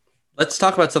 4 of them. Let's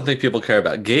talk about something people care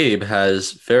about. Gabe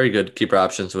has very good keeper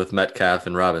options with Metcalf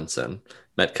and Robinson.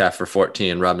 Metcalf for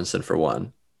 14, Robinson for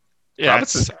 1. Yeah,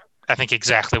 Robinson, I think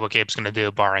exactly what Gabe's going to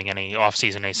do, barring any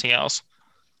offseason ACLs.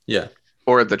 Yeah.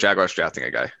 Or the Jaguars drafting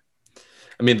a guy.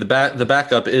 I mean, the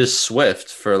backup is Swift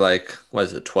for like, what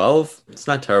is it, 12? It's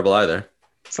not terrible either.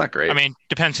 It's not great. I mean,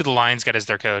 depends who the Lions get as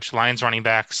their coach. Lions running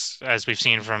backs, as we've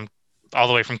seen from all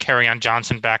the way from Kerryon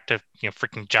Johnson back to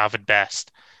freaking Javid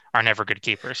Best, are never good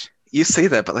keepers. You say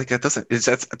that, but like that doesn't.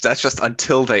 That's just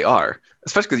until they are.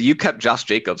 Especially because you kept Josh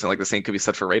Jacobs, and like the same could be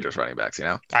said for Raiders running backs. You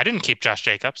know, I didn't keep Josh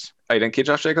Jacobs. Oh, you didn't keep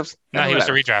Josh Jacobs? No, he was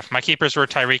a redraft. My keepers were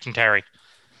Tyreek and Terry.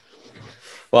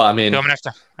 Well, I mean, so I'm gonna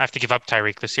have to give up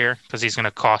Tyreek this year because he's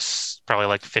gonna cost probably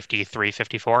like 53,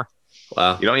 54.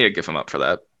 Wow, you don't need to give him up for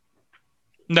that.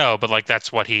 No, but like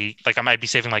that's what he like. I might be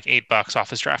saving like $8 off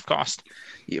his draft cost.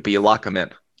 Yeah, but you lock him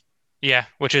in. Yeah,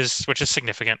 which is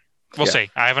significant. We'll see.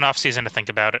 I have an off season to think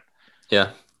about it.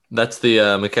 Yeah, that's the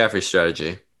McCaffrey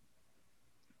strategy.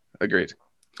 Agreed.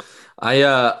 I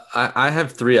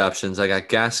have 3 options. I got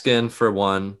Gaskin for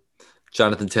 1,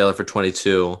 Jonathan Taylor for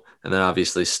 22, and then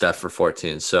obviously Steph for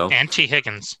 14. So and T.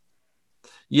 Higgins.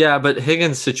 Yeah, but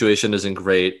Higgins' situation isn't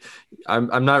great.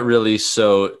 I'm not really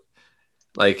so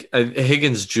like a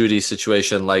Higgins Judy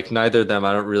situation. Like neither of them,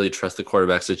 I don't really trust the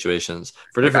quarterback situations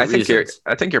for different reasons.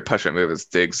 I think your push-up move is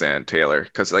Diggs and Taylor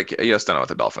because like you just don't know what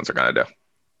the Dolphins are gonna do.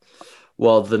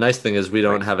 Well, the nice thing is we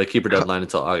don't have a keeper deadline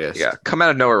until August. Yeah, come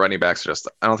out of nowhere running backs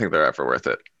I don't think they're ever worth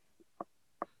it.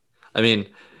 I mean,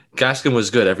 Gaskin was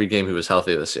good every game he was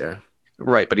healthy this year.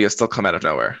 Right, but he has still come out of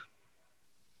nowhere.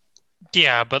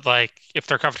 Yeah, but like if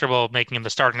they're comfortable making him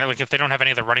the starter, like if they don't have any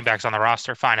of the running backs on the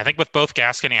roster, fine. I think with both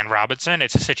Gaskin and Robinson,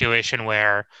 it's a situation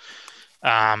where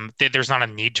there's not a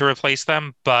need to replace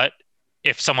them. But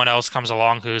if someone else comes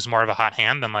along who's more of a hot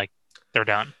hand, then like they're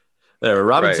done.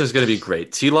 Robinson's going to be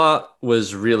great. T-Law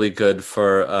was really good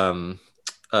for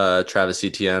Travis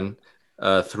Etienne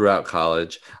throughout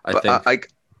college.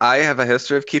 I have a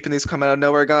history of keeping these come out of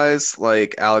nowhere guys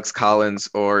like Alex Collins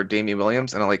or Damian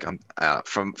Williams, and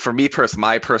for me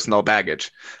my personal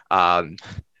baggage,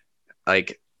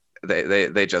 like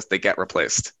they get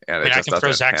replaced, and I can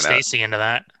throw Zach Stacy into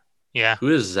that. Yeah, who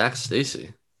is Zach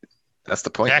Stacy? That's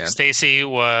the point. Zach Stacy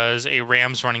was a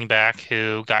Rams running back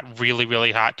who got really,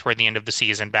 really hot toward the end of the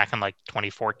season back in like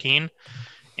 2014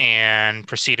 and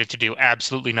proceeded to do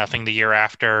absolutely nothing the year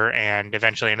after and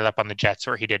eventually ended up on the Jets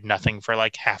where he did nothing for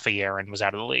like half a year and was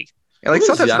out of the league. Yeah, like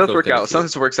sometimes it does work out.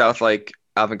 Sometimes it works out like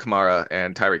Alvin Kamara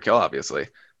and Tyreek Hill, obviously.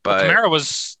 But Kamara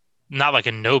was not like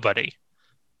a nobody.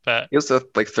 But he was a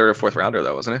like 3rd or 4th rounder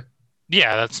though, wasn't he?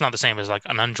 Yeah, that's not the same as like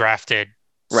an undrafted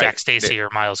Zach Stacy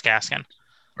or Myles Gaskin.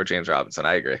 Or James Robinson,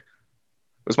 I agree.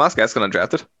 Was Myles Gaskin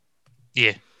undrafted?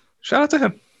 Yeah. Shout out to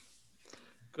him.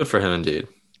 Good for him, indeed.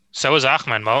 So is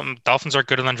Ahmed. Well, Dolphins are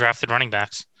good at undrafted running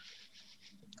backs.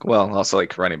 Well, also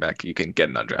like running back, you can get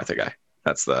an undrafted guy.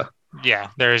 That's the... Yeah,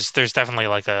 there's definitely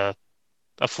like a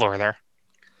floor there.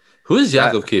 Who is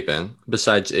Yaakov keeping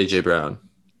besides A.J. Brown?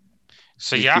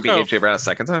 So He's keeping A.J. Brown a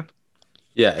second time?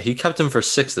 Yeah, he kept him for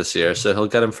 6 this year, so he'll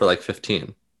get him for like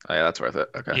 15. Oh, yeah, that's worth it.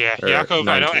 Okay. Yeah, Yaakov,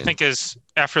 I think is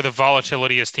after the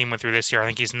volatility his team went through this year, I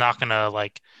think he's not gonna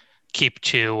like keep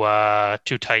two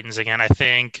Titans again. I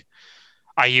think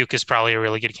Ayuk is probably a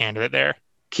really good candidate there.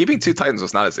 Keeping 2 Titans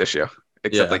was not his issue,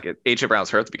 except like AJ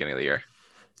Brown's hurt at the beginning of the year.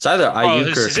 It's either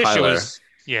Ayuk or Kyler.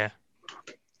 Yeah.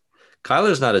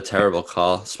 Kyler's not a terrible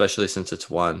call, especially since it's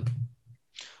 1.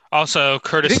 Also,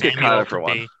 Curtis Samuel for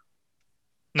 1.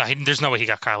 No, there's no way he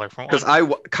got Kyler for 1. Because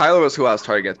Kyler was who I was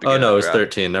targeting at the beginning. Oh, no, it was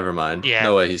 13. Never mind. Yeah.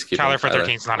 No way he's keeping Kyler for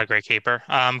 13 is not a great keeper.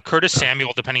 Curtis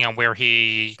Samuel, depending on where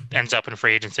he ends up in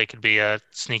free agency, could be a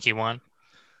sneaky one.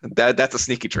 That's a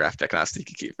sneaky draft pick, not a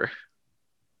sneaky keeper.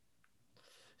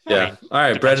 Yeah. All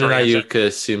right. Brandon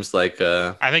Ayuk seems like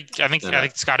I think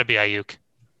it's got to be Ayuk.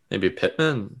 Maybe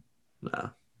Pittman? No.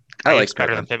 I like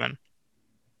better than Pittman.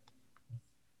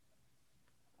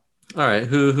 All right,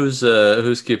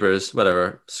 who's keepers?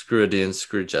 Whatever. Screw Dean,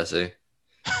 screw Jesse.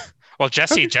 Well,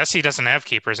 Jesse doesn't have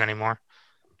keepers anymore.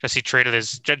 Jesse traded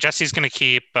his. Jesse's going to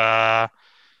keep. How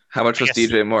much was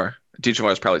DJ Moore? DJ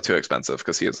Moore is probably too expensive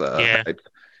because he is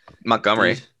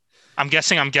Montgomery. I'm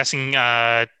guessing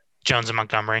Jones and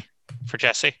Montgomery for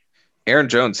Jesse. Aaron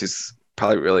Jones, he's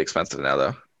probably really expensive now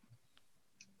though.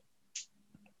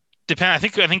 Depend. I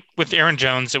think with Aaron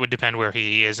Jones, it would depend where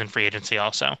he is in free agency.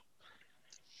 Also,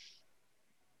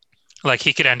 like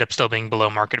he could end up still being below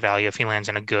market value if he lands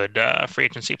in a good free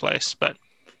agency place, but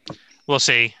we'll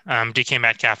see. DK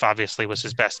Metcalf obviously was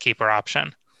his best keeper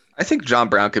option. I think John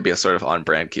Brown could be a sort of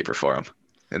on-brand keeper for him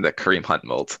in the Kareem Hunt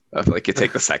mold of like you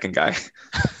take the second guy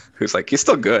who's like he's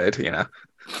still good, you know.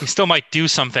 He still might do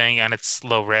something, and it's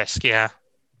low risk. Yeah,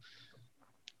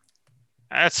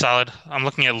 that's solid. I'm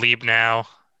looking at Lieb now.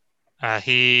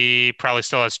 He probably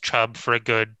still has Chubb for a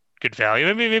good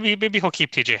value. Maybe he'll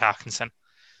keep TJ Hawkinson.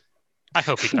 I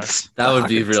hope he does. That would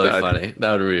be really funny.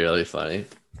 That would be really funny.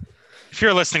 If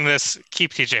you're listening to this,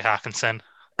 keep TJ Hawkinson.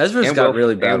 Ezra's got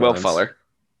really bad and Will ones. Fuller.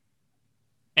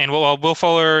 And Will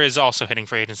Fuller is also hitting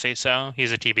free agency, so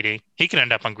he's a TBD. He could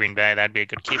end up on Green Bay. That'd be a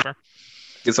good keeper.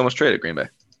 He's almost traded Green Bay.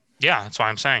 Yeah, that's why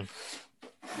I'm saying.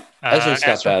 Ezra's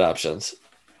got bad options.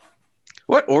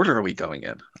 What order are we going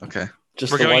in? Okay.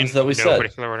 Just We're the going ones that we in no said.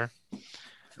 particular order.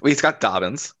 Well, he's got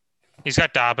Dobbins. He's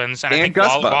got Dobbins, and I And think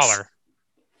Gus Bus. Waller.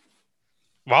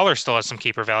 Waller still has some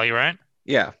keeper value, right?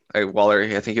 Yeah. Waller,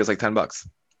 I think he was like $10.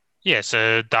 Yeah,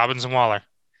 so Dobbins and Waller.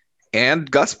 And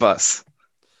Gus Bus.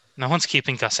 No one's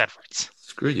keeping Gus Edwards.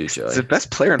 Screw you, He's Joey. the best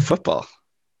player in football.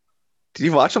 Did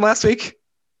you watch him last week?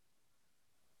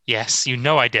 Yes, you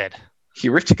know I did. He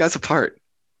ripped you guys apart.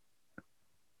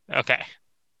 Okay.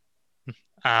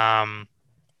 All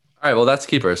right, well, that's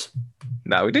keepers.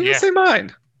 No, we didn't Yeah. say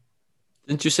mine.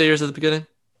 Didn't you say yours at the beginning?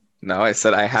 No, I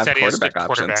said I have Said he has quarterback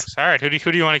good options. quarterbacks. All right,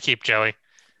 who do you want to keep, Joey?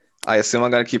 I assume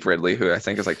I'm going to keep Ridley, who I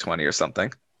think is like 20 or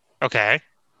something. Okay.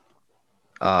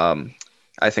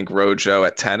 I think Rojo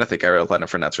at 10. I think Ariel Leonard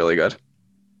Fournette's really good.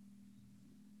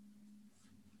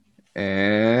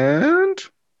 And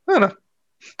I don't know.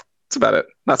 That's about it.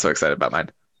 Not so excited about mine.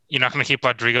 You're not going to keep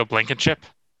Rodrigo Blankenship?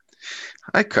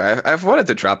 I could. I've wanted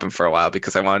to drop him for a while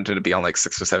because I wanted him to be on like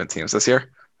 6 or 7 teams this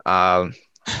year.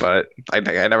 But I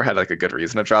never had like a good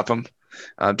reason to drop him.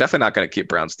 I'm definitely not going to keep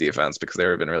Brown's defense because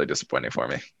they've been really disappointing for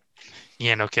me.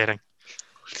 Yeah, no kidding.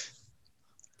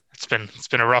 It's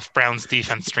been a rough Browns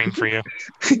defense stream for you.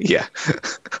 Yeah.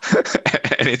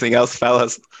 Anything else,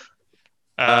 fellas?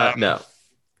 No.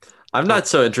 I'm not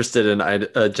so interested in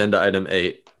agenda item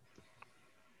 8.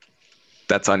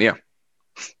 That's on you.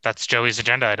 That's Joey's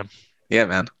agenda item. Yeah,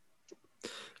 man.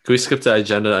 Can we skip to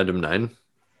agenda item 9?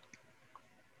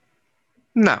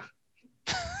 No.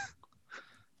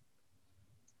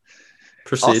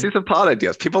 Proceed. Off-season pod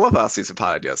ideas. People love off-season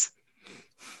pod ideas.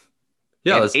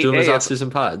 Yeah, And let's do them as 8A is- off-season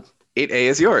pod. 8A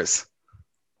is yours.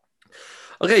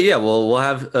 Okay, yeah, well, we'll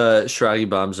have Shragi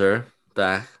Bomzer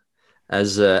back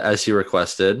as he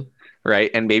requested.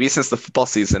 Right? And maybe since the football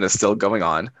season is still going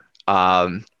on,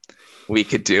 we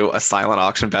could do a silent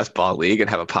auction best ball league and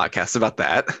have a podcast about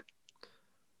that.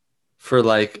 For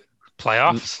like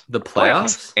Playoffs? the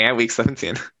playoffs? And week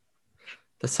 17.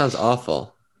 That sounds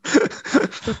awful.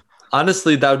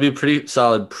 Honestly, that would be a pretty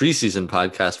solid preseason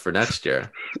podcast for next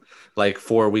year, like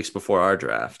 4 weeks before our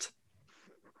draft.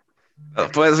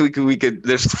 But we could.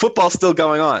 There's football still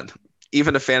going on,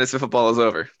 even if fantasy football is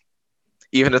over,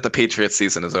 even if the Patriots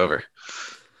season is over.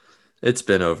 It's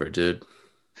been over, dude.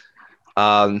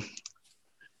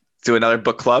 Do another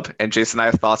book club, and Jason and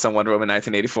I have thoughts on Wonder Woman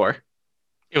 1984.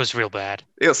 It was real bad.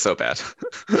 It was so bad.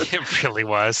 It really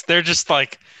was. They're just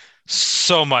like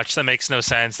so much that makes no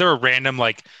sense. There were random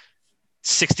like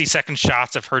 60-second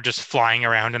shots of her just flying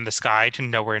around in the sky to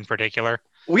nowhere in particular.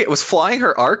 Wait, was flying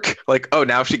her arc? Like, oh,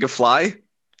 now she can fly?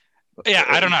 Yeah,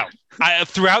 I don't know.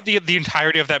 Throughout the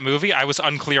entirety of that movie, I was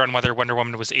unclear on whether Wonder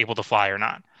Woman was able to fly or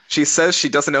not. She says she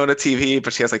doesn't own a TV,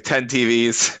 but she has like 10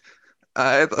 TVs.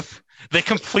 They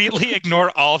completely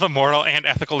ignore all the moral and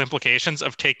ethical implications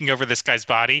of taking over this guy's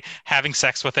body, having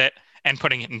sex with it, and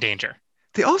putting it in danger.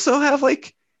 They also have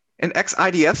like an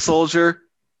ex-IDF soldier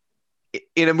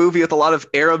in a movie with a lot of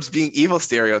Arabs being evil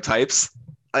stereotypes.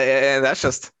 And that's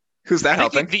just, who's that I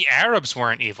think helping? the Arabs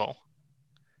weren't evil.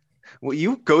 Well,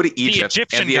 you go to Egypt,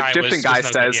 Egyptian and the guy Egyptian was guy no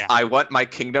good, says, yeah. I want my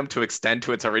kingdom to extend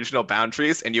to its original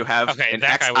boundaries, and you have Okay, an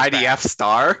that guy was ex-IDF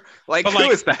star? Like, But, who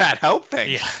like- is that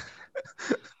helping? Yeah.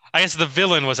 I guess the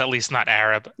villain was at least not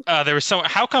Arab. There was so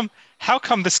how come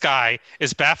this guy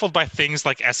is baffled by things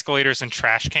like escalators and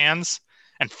trash cans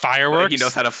and fireworks? He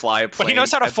knows how to fly a plane. But he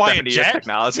knows how to at fly a 70 years jet?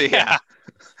 technology. Yeah.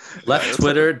 Left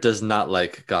Twitter does not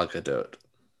like Gal Gadot.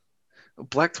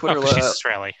 Black Oh, Twitter. 'cause she's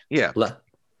Israeli. Yeah.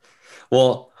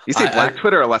 Well, You say black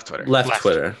Twitter or left Twitter? left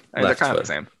Twitter. They're Left kind of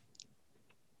Twitter. the same.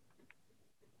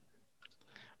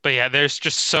 But yeah, there's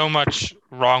just so much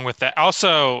wrong with that.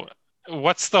 Also,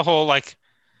 what's the whole like?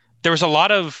 There was a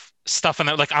lot of stuff in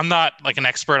there. Like I'm not like an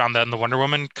expert on the Wonder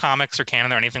Woman comics or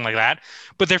canon or anything like that,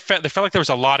 but there felt like there was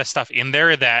a lot of stuff in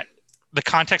there that the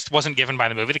context wasn't given by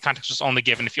the movie. The context was only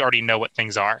given if you already know what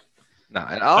things are. No,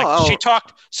 and Like she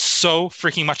talked so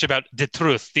freaking much about the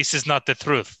truth. This is not the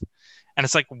truth. And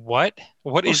it's like, what?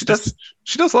 What well, is she this?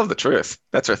 does love the truth.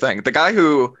 That's her thing. The guy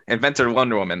who invented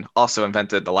Wonder Woman also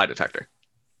invented the lie detector.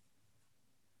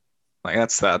 Like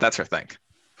that's her thing.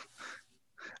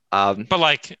 But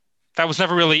like that was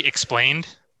never really explained.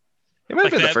 It might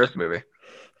have Like been the that- first movie.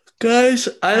 Guys,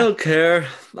 I don't care.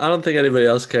 I don't think anybody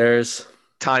else cares.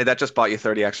 Tony, that just bought you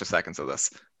 30 extra seconds of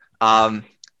this.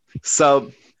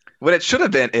 So what it should have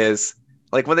been is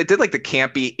like when they did like the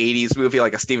campy 80s movie,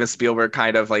 like a Steven Spielberg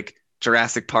kind of like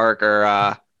Jurassic Park or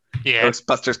Yeah.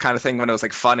 Ghostbusters kind of thing, when it was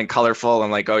like fun and colorful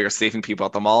and like, oh, you're saving people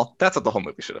at the mall. That's what the whole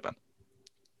movie should have been.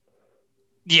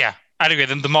 Yeah, I'd agree.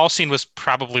 The mall scene was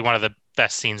probably one of the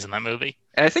best scenes in that movie.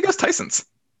 And I think it was Tyson's.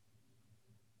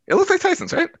 It looked like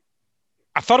Tyson's, right?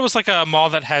 I thought it was like a mall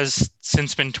that has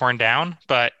since been torn down,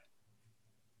 but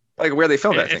Like where they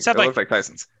filmed It- it, I it think. said, It like- looked like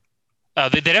Tyson's.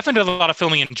 they definitely did a lot of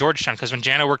filming in Georgetown because when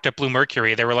Jana worked at Blue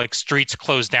Mercury, there were like streets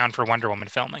closed down for Wonder Woman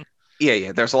filming.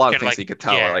 Yeah. There's a lot of Yeah, things like- you could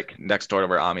tell yeah. are like next door to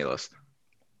where Ami lives.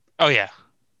 Oh yeah,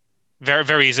 very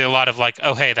very easy. A lot of like,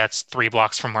 oh hey, that's 3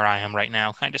 blocks from where I am right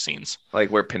now, kind of scenes.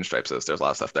 Like where Pinstripes is. There's a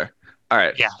lot of stuff there. All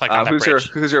right. Yeah, like on that bridge.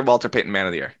 Who's your Walter Payton Man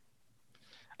of the Year?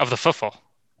 Of the football.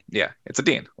 Yeah, it's a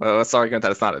Dean. Well, let's argue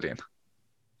that it's not a Dean.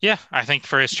 Yeah, I think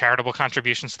for his charitable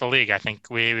contributions to the league, I think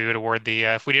we would award the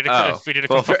if we did a Oh, if we did a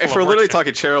Well, if football we're award literally show.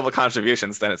 talking charitable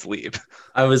contributions, then it's Lieb.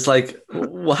 I was like,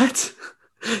 what?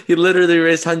 He literally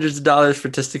raised hundreds of dollars for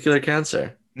testicular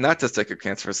cancer. Not testicular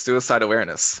cancer, suicide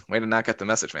awareness. Way to not get the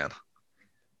message, man.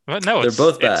 But no, They're it's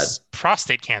both bad. It's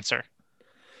prostate cancer.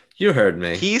 You heard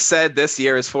me. He said this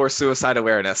year is for suicide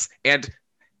awareness, and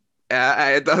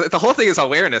the whole thing is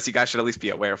awareness. You guys should at least be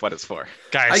aware of what it's for.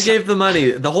 Guys, I gave the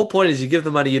money. The whole point is you give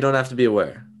the money, you don't have to be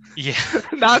aware. yeah.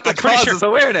 Not the I'm pretty cause sure- is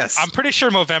awareness. I'm pretty sure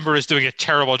Movember is doing a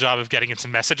terrible job of getting its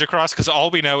message across because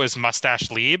all we know is Mustache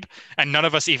Lieb, and none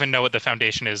of us even know what the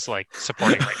foundation is like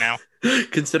supporting right now.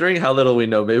 Considering how little we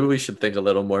know, maybe we should think a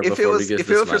little more If it before we was give if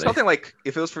this it was for money. something like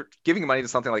if it was for giving money to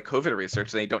something like COVID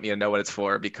research, then you don't need to know what it's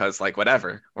for because like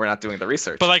whatever, we're not doing the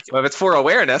research. But like if it's for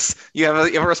awareness, you have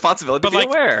a responsibility to But, be like,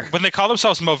 aware. when they call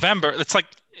themselves Movember, it's like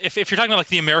if you're talking about like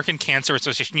the American Cancer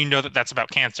Association, you know that that's about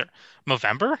cancer.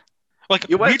 Movember? Like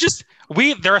You went-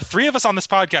 there are 3 of us on this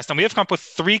podcast and we have come up with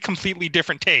 3 completely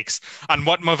different takes on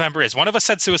what Movember is. One of us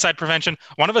said suicide prevention,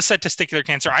 one of us said testicular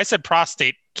cancer, I said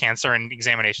prostate cancer and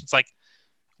examinations. Like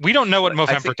we don't know what I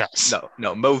Movember think- does.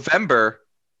 No. Movember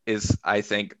is, I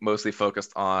think, mostly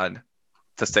focused on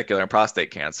testicular and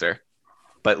prostate cancer.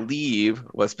 But Leave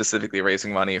was specifically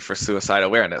raising money for suicide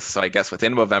awareness. So I guess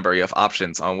within Movember, you have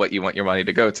options on what you want your money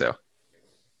to go to.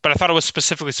 But I thought it was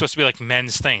specifically supposed to be like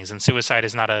men's things, and suicide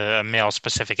is not a male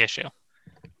specific issue.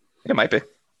 It might be.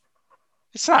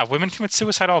 It's not. Women commit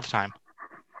suicide all the time.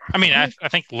 I mean, I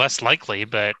think less likely,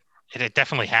 but it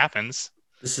definitely happens.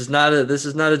 This is not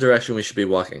a direction we should be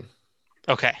walking.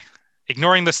 Okay.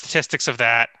 Ignoring the statistics of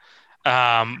that,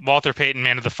 Walter Payton,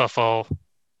 Man of the Fuffle.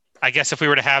 I guess if we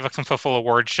were to have a Confuffle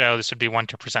award show, this would be 1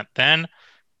 to present then.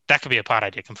 That could be a pod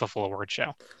idea, Confuffle award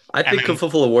show. I think then-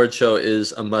 Confuffle Award Show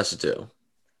is a must do.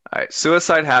 All right.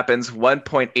 Suicide happens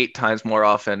 1.8 times more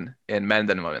often in men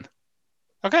than women.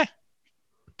 Okay.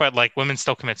 But like women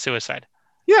still commit suicide.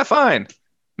 Yeah, fine.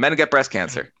 Men get breast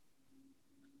cancer.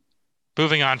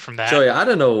 Moving on from that. Joey, I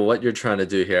don't know what you're trying to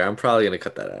do here. I'm probably gonna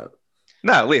cut that out.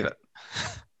 No, leave it.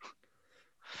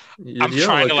 I'm You don't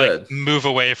trying to look like move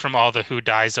away from all the who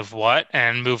dies of what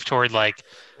and move toward like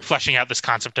fleshing out this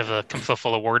concept of a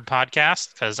Confuffle award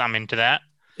podcast because I'm into that.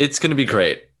 It's going to be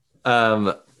great.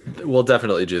 We'll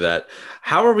definitely do that.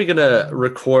 How are we going to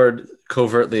record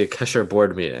covertly a Kesher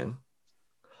board meeting?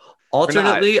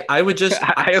 Alternately, I would just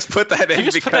I just put that in You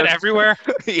just because put that everywhere.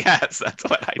 yes, that's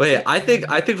what I wait. I think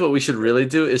what we should really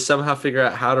do is somehow figure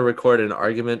out how to record an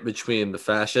argument between the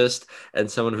fascist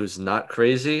and someone who's not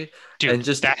crazy, Dude, and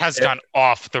just that has gone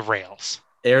off the rails.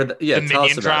 air. The Tell us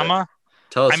minion about drama.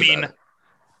 It. Tell us. I mean, about it.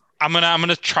 I'm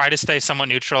gonna try to stay somewhat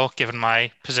neutral given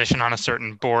my position on a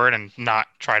certain board and not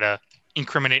try to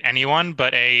incriminate anyone,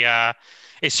 but a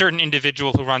certain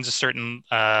individual who runs a certain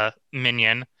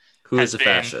minion, Who has is a been-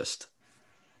 fascist?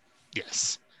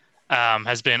 yes,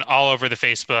 has been all over the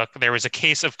Facebook. There was a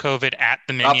case of COVID at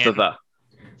the up minion. to the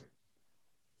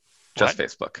just What?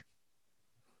 Facebook.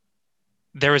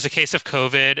 There was a case of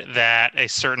COVID that a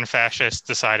certain fascist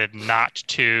decided not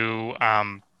to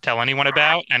tell anyone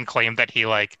about and claimed that he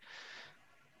like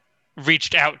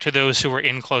reached out to those who were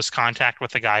in close contact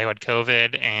with the guy who had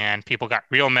COVID, and people got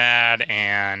real mad.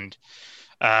 And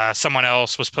someone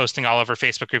else was posting all over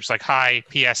Facebook groups like, "Hi,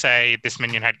 PSA, this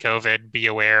minion had COVID, be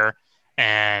aware."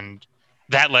 And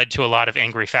that led to a lot of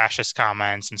angry fascist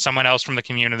comments. And someone else from the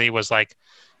community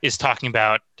is talking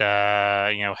about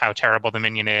how terrible the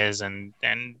minion is, and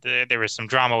there was some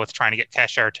drama with trying to get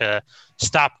Kesher to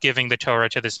stop giving the Torah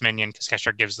to this minion because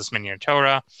Kesher gives this minion a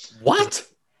Torah. What?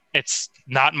 It's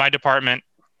not my department.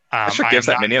 Kesher gives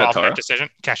that minion a Torah? Decision.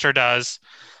 Kesher does.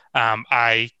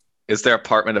 Is there a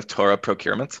Department of Torah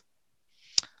procurement?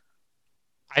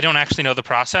 I don't actually know the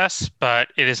process, but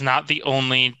it is not the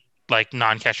only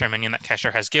non-Kesher minion that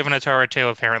Kesher has given a Torah to.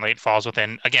 Apparently, it falls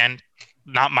within, again,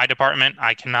 not my department.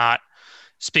 I cannot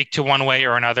speak to one way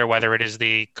or another whether it is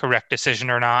the correct decision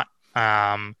or not.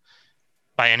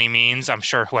 By any means, I'm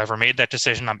sure whoever made that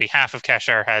decision on behalf of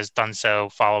Kesher has done so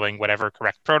following whatever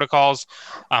correct protocols.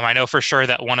 I know for sure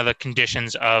that one of the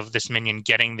conditions of this minion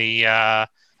getting the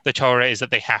Torah is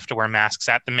that they have to wear masks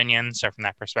at the minion. So from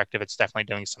that perspective, it's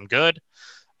definitely doing some good.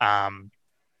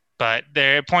 But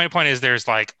the point is, there's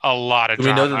a lot of. Do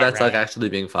we know that that's actually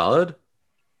being followed?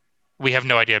 We have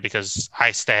no idea because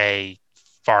I stay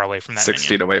far away from that. 6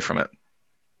 feet away from it,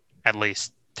 at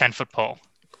least 10-foot pole.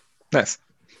 Nice.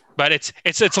 But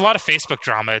it's a lot of Facebook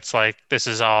drama. It's this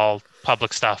is all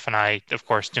public stuff, and I, of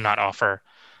course, do not offer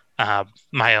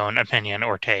my own opinion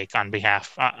or take on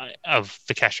behalf of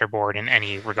the Kesher board in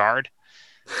any regard.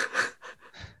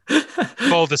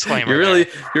 Full disclaimer. You're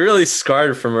really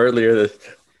scarred from earlier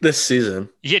this season.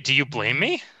 Yeah. Do you blame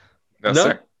me? No,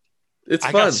 sir. It's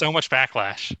I fun. got so much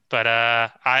backlash, but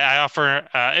I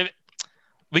offer.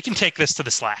 We can take this to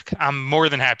the Slack. I'm more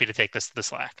than happy to take this to the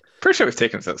Slack. Pretty sure we've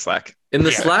taken it to the Slack. In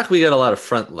the Slack, we get a lot of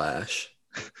front lash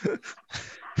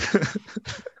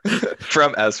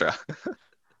from Ezra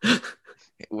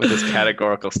with his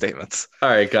categorical statements. All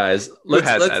right, guys,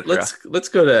 let's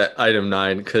go to item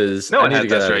 9 because no one has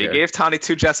Ezra. You gave Tani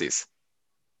 2 Jessies.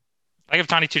 I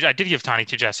did give Tani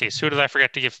 2 Jessies. Who did I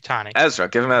forget to give to Tani? Ezra.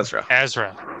 Give him Ezra.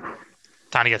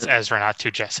 Tani gets Ezra, not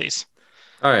 2 Jessies.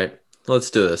 All right, let's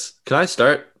do this. Can I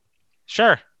start?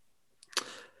 Sure.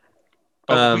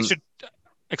 We should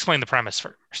explain the premise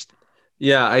first.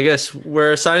 Yeah, I guess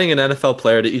we're assigning an NFL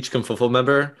player to each Confuffle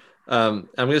member. I'm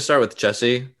going to start with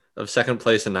Jesse of 2nd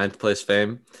place and 9th place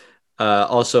fame.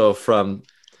 Also from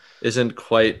Isn't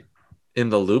Quite in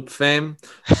the Loop fame.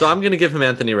 So I'm going to give him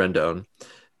Anthony Rendon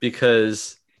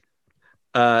because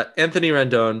Anthony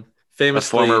Rendon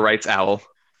famously... A former rights owl.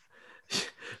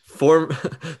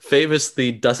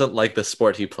 Famously doesn't like the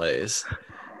sport he plays.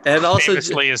 And also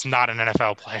famously is not an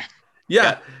NFL player.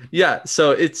 Yeah.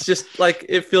 So it's just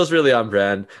it feels really on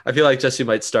brand. I feel like Jesse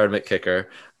might start him at kicker.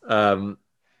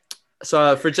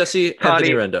 So for Jesse,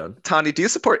 Anthony Rendon. Tani, do you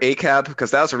support ACAB? Because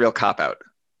that was a real cop-out.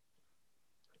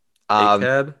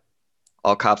 ACAB?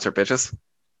 All cops are bitches.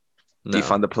 No.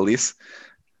 Defund the police.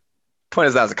 Point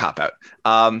is, that was a cop-out.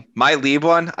 My lead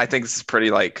one, I think this is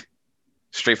pretty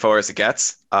straightforward as it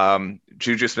gets.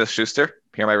 Juju Smith-Schuster.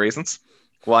 Here are my reasons.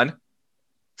 1,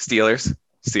 Steelers.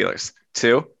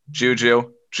 2,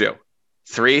 Juju.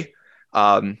 3,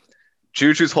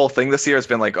 Juju's whole thing this year has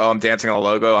been I'm dancing on the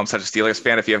logo. I'm such a Steelers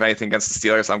fan. If you have anything against the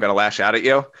Steelers, I'm going to lash out at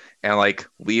you. And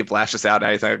Lee lashes out and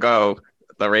anything.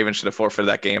 The Ravens should have forfeited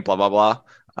that game, blah, blah, blah.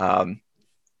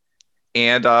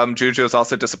 And Juju is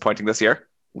also disappointing this year.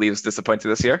 Lee's disappointed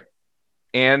this year.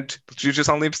 And Juju's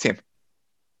on Lee's team.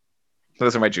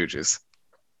 Those are my Jujus.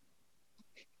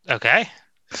 Okay.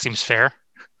 Seems fair.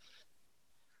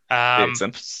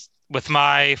 With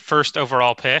my first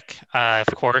overall pick, of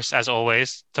course, as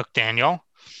always, took Daniel.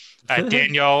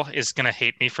 Daniel is going to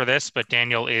hate me for this, but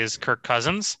Daniel is Kirk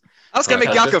Cousins. I was going to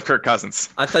make Yaakov Kirk Cousins.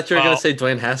 I thought you were going to say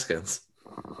Dwayne Haskins.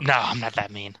 No, I'm not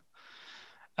that mean.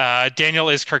 Daniel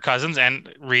is Kirk Cousins,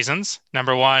 and reasons.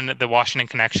 Number 1, the Washington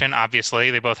connection. Obviously,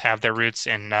 they both have their roots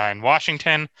in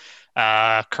Washington.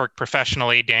 Kirk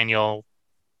professionally, Daniel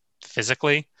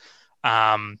physically.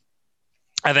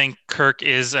 I think Kirk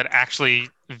is an actually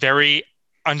very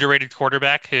underrated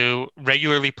quarterback who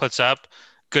regularly puts up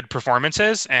good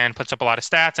performances and puts up a lot of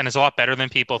stats and is a lot better than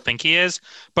people think he is.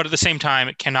 But at the same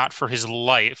time, cannot for his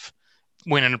life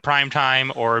win in a prime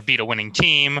time or beat a winning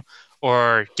team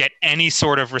or get any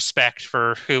sort of respect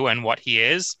for who and what he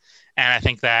is. And I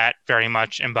think that very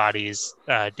much embodies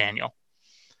Daniel.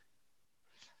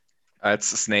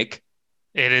 It's a snake.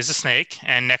 It is a snake.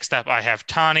 And next up, I have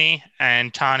Tani.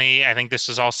 And Tani, I think this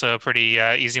is also a pretty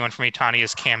easy one for me. Tani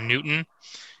is Cam Newton.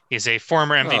 He's a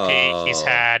former MVP. Oh. He's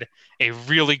had a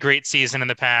really great season in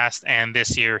the past. And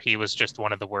this year, he was just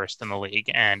one of the worst in the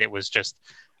league. And it was just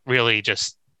really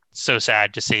just so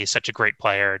sad to see such a great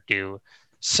player do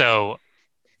so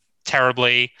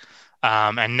terribly.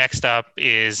 And next up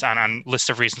is on list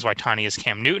of reasons why Tani is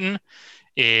Cam Newton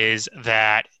is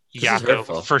that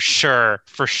Jakob for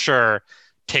sure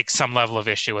takes some level of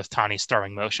issue with Tani's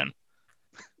throwing motion.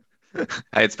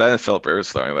 It's better than Philip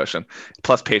Rivers' throwing motion.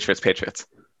 Plus Patriots,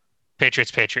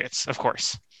 of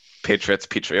course.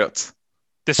 Patriots.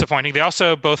 Disappointing. They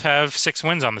also both have 6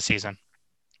 wins on the season.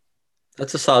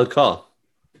 That's a solid call.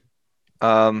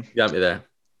 You got me there.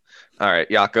 All right,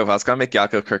 Jakob. I was going to make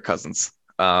Jakob Kirk Cousins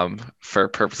for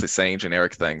purposely saying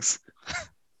generic things.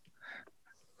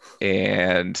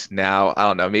 And now, I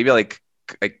don't know, maybe like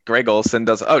Greg Olsen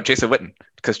does. Oh, Jason Witten.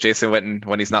 Because Jason Witten,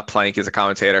 when he's not playing, he's a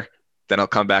commentator. Then he'll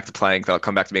come back to playing. Then he'll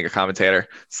come back to being a commentator.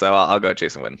 So I'll go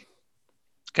Jason Witten.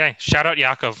 Okay. Shout out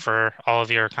Jakob for all of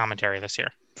your commentary this year.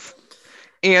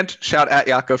 And shout at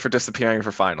Jakob for disappearing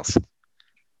for finals.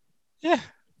 Yeah.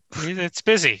 It's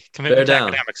busy. Commitment to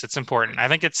academics. It's important. I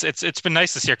think it's been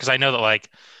nice this year because I know that like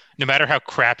no matter how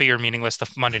crappy or meaningless the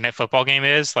Monday Night Football game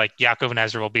is, like Jakob and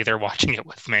Ezra will be there watching it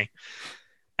with me.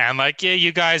 And like, yeah,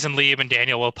 you guys and Liam and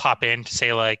Daniel will pop in to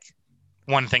say like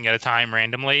one thing at a time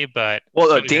randomly, but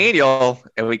Daniel,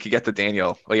 and we could get to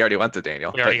Daniel. Well, you already went to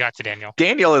Daniel. We already got to Daniel.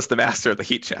 Daniel is the master of the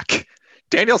heat check.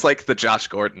 Daniel's like the Josh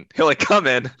Gordon. He'll like come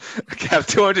in, have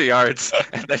 200 yards,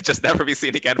 and then just never be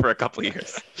seen again for a couple of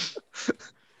years.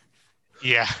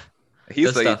 Yeah.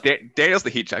 Daniel's the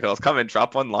heat check. He'll come in,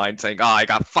 drop one line saying, "Oh, I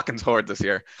got fucking scored this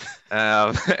year."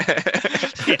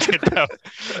 He did though.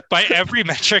 By every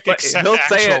metric except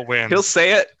actual wins. He'll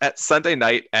say it at Sunday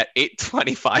night at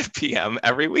 8:25 p.m.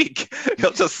 every week.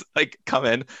 He'll just like come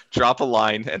in, drop a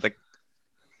line, and then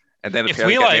it's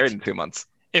gonna get married in 2 months.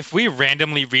 If we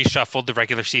randomly reshuffled the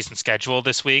regular season schedule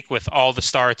this week with all the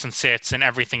starts and sits and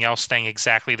everything else staying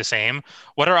exactly the same,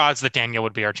 what are odds that Daniel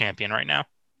would be our champion right now?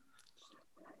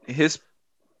 He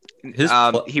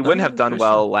wouldn't have done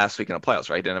well last week in the playoffs,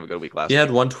 right? He didn't have a good week last week. He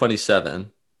had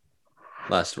 127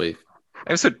 last week.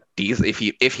 And so if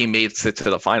he made it to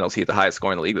the finals, he had the highest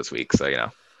score in the league this week. So,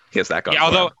 he has that going. Yeah,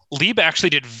 although Lieb actually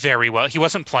did very well. He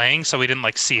wasn't playing, so we didn't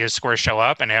like see his score show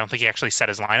up, and I don't think he actually set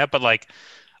his lineup, but like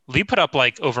Lieb put up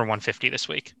like over 150 this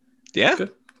week. Yeah.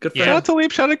 Good for Shout out to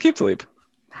Lieb. Shout out to Keep to Lieb.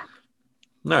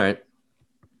 All right.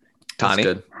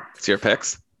 Tani, it's your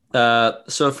picks.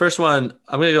 So first one,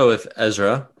 I'm going to go with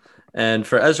Ezra. And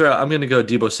for Ezra, I'm going to go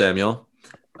Deebo Samuel.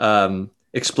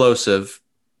 Explosive,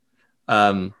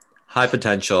 high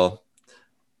potential,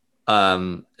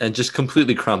 and just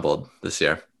completely crumbled this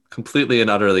year. Completely and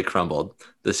utterly crumbled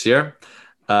this year.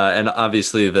 And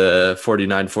obviously the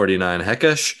 49-49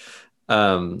 Heckish.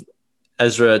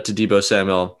 Ezra to Deebo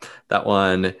Samuel, that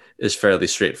one is fairly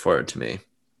straightforward to me.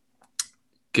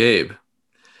 Gabe,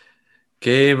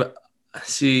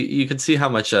 see, you can see how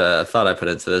much thought I put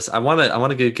into this. I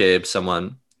want to give Gabe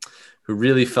someone who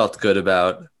really felt good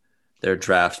about their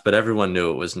draft, but everyone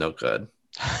knew it was no good.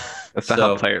 That's not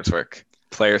how players work.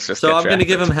 Players just. So I'm going to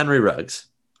give him Henry Ruggs.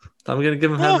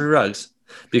 Henry Ruggs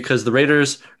because the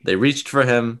Raiders, they reached for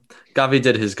him. Gavi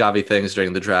did his Gavi things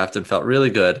during the draft and felt really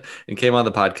good and came on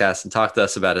the podcast and talked to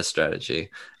us about his strategy.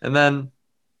 And then.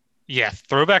 Yeah,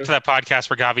 throwback to that podcast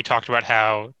where Gavi talked about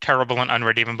how terrible and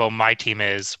unredeemable my team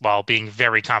is while being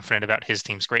very confident about his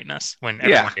team's greatness when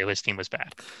everyone knew his team was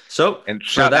bad. So, and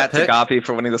shout out to Gavi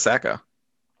for winning the Sacco.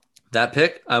 That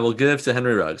pick I will give to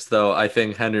Henry Ruggs, though I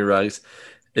think Henry Ruggs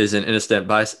is an innocent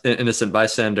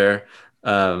bystander.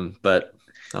 But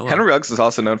Henry Ruggs is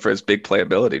also known for his big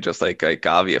playability, just like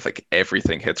Gavi. If like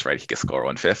everything hits right, he can score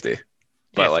 150.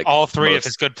 But if like all three of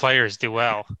his good players do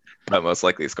well. But most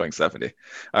likely he's going 70.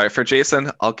 All right, for Jason,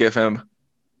 I'll give him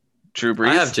Drew Brees.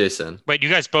 I have Jason. Wait, you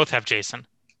guys both have Jason.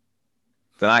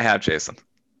 Then I have Jason.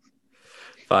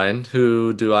 Fine.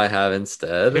 Who do I have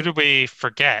instead? Who do we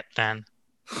forget then?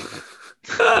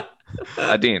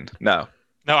 Dean. No,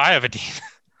 I have a Dean.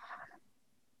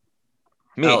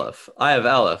 Me. Elif. I have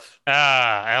Elif.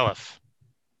 Elif.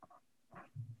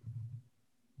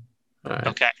 All right.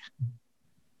 Okay.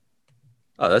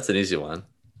 Oh, that's an easy one.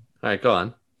 All right, go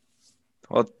on.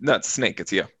 Well, no, it's Snake.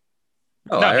 It's you.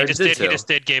 Oh, no, he just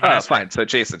did Gabe. Oh, fine. So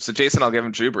Jason, I'll give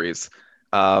him Drew Brees,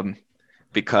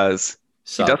 because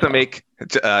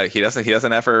he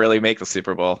doesn't ever really make the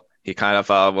Super Bowl. He kind of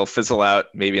will fizzle out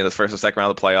maybe in the first or second round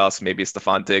of the playoffs. Maybe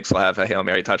Stephon Diggs will have a Hail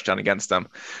Mary touchdown against him,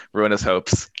 ruin his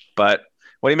hopes. But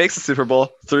when he makes the Super Bowl,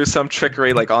 through some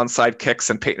trickery like onside kicks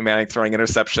and Peyton Manning throwing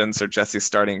interceptions or Jesse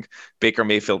starting Baker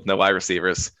Mayfield, no wide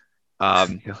receivers,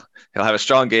 he'll have a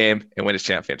strong game and win his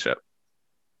championship.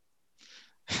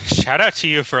 Shout out to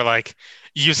you for like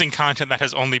using content that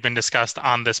has only been discussed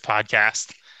on this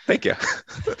podcast. Thank you.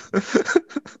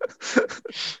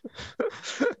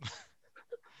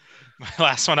 My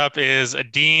last one up is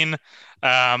Adine.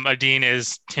 Adine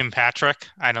is Tim Patrick.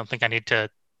 I don't think I need to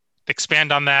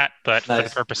expand on that, but for the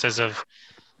purposes of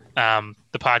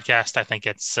the podcast, I think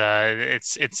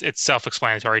it's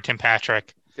self-explanatory. Tim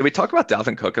Patrick. Did we talk about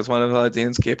Dalvin Cook as one of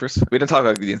Dean's keepers? We didn't talk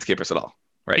about Dean's keepers at all,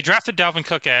 right? He drafted Dalvin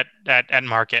Cook at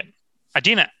market.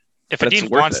 Adine, if Adine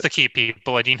wants to keep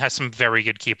people, Adine has some very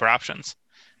good keeper options,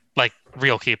 like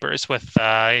real keepers. With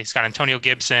he's got Antonio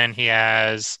Gibson. He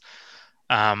has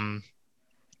crap.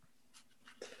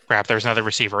 There's another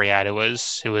receiver he had who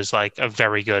was like a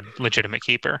very good, legitimate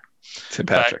keeper. Tim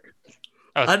Patrick.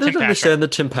 I didn't understand the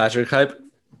Tim Patrick hype,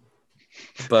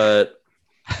 but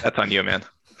that's on you, man.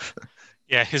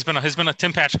 Yeah, he's been a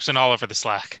Tim Patrick's been all over the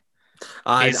Slack.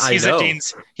 He's know.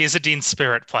 He's a Dean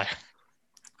Spirit player.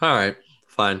 All right,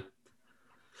 fine.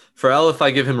 For L, if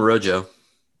I give him Rojo,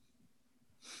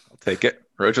 I'll take it.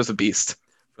 Rojo's a beast.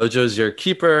 Rojo's your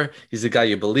keeper. He's the guy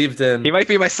you believed in. He might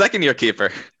be my second-year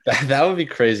keeper. That would be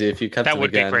crazy if you kept him again. That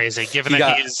would be crazy, given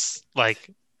that he's like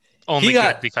only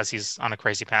good because he's on a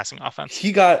crazy passing offense.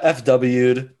 He got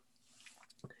FW'd.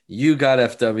 You got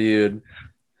FW'd.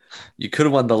 You could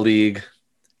have won the league.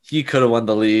 He could have won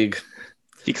the league.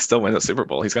 He can still win the Super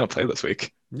Bowl. He's going to play this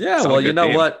week. Yeah, well, you know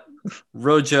what?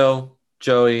 Rojo,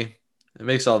 Joey, it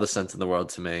makes all the sense in the world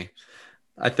to me.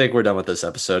 I think we're done with this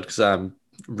episode because I'm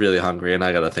really hungry and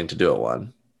I got a thing to do at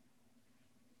 1.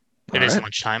 It is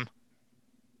lunchtime.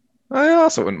 I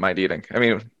also wouldn't mind eating. I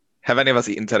mean, have any of us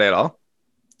eaten today at all?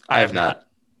 I have not.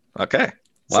 Okay.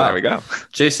 So there we go.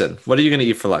 Jason, what are you going to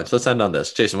eat for lunch? Let's end on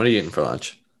this. Jason, what are you eating for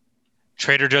lunch?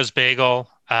 Trader Joe's bagel,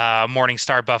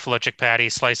 Morningstar buffalo chick patty,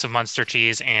 slice of Munster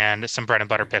cheese, and some bread and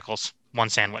butter pickles. 1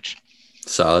 sandwich.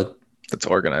 Solid. It's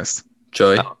organized.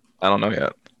 Joey? I don't know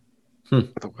yet.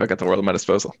 I got the world at my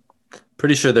disposal.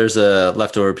 Pretty sure there's a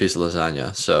leftover piece of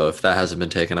lasagna. So if that hasn't been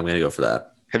taken, I'm going to go for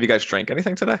that. Have you guys drank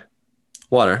anything today?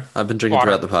 Water. I've been drinking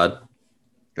throughout the pod.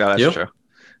 Yeah, that's true.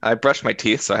 I brushed my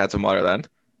teeth, so I had some water then.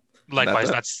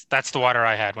 Likewise, that's the water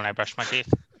I had when I brushed my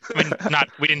teeth. I mean,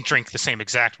 we didn't drink the same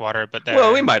exact water, but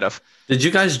well, we might have. Did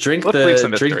you guys drink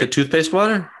the toothpaste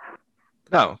water?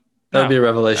 No. That would be a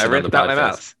revelation. I rinsed out my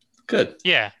mouth. Good.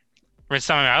 Yeah. Rinsed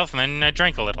out my mouth, and then I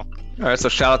drank a little. All right, so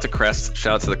shout out to Crest.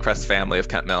 Shout out to the Crest family of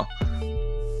Kent Mill.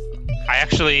 I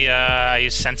actually I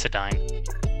use Sensodyne.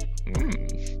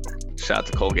 Shout out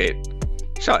to Colgate.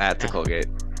 Shout out to Colgate.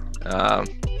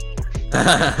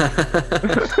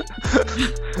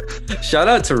 Shout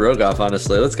out to Rogoff,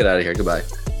 honestly. Let's get out of here. Goodbye.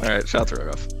 All right, shout out to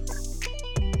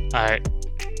Rogoff. All right.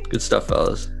 Good stuff,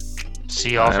 fellas.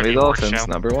 See y'all for the Dolphins,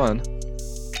 number 1.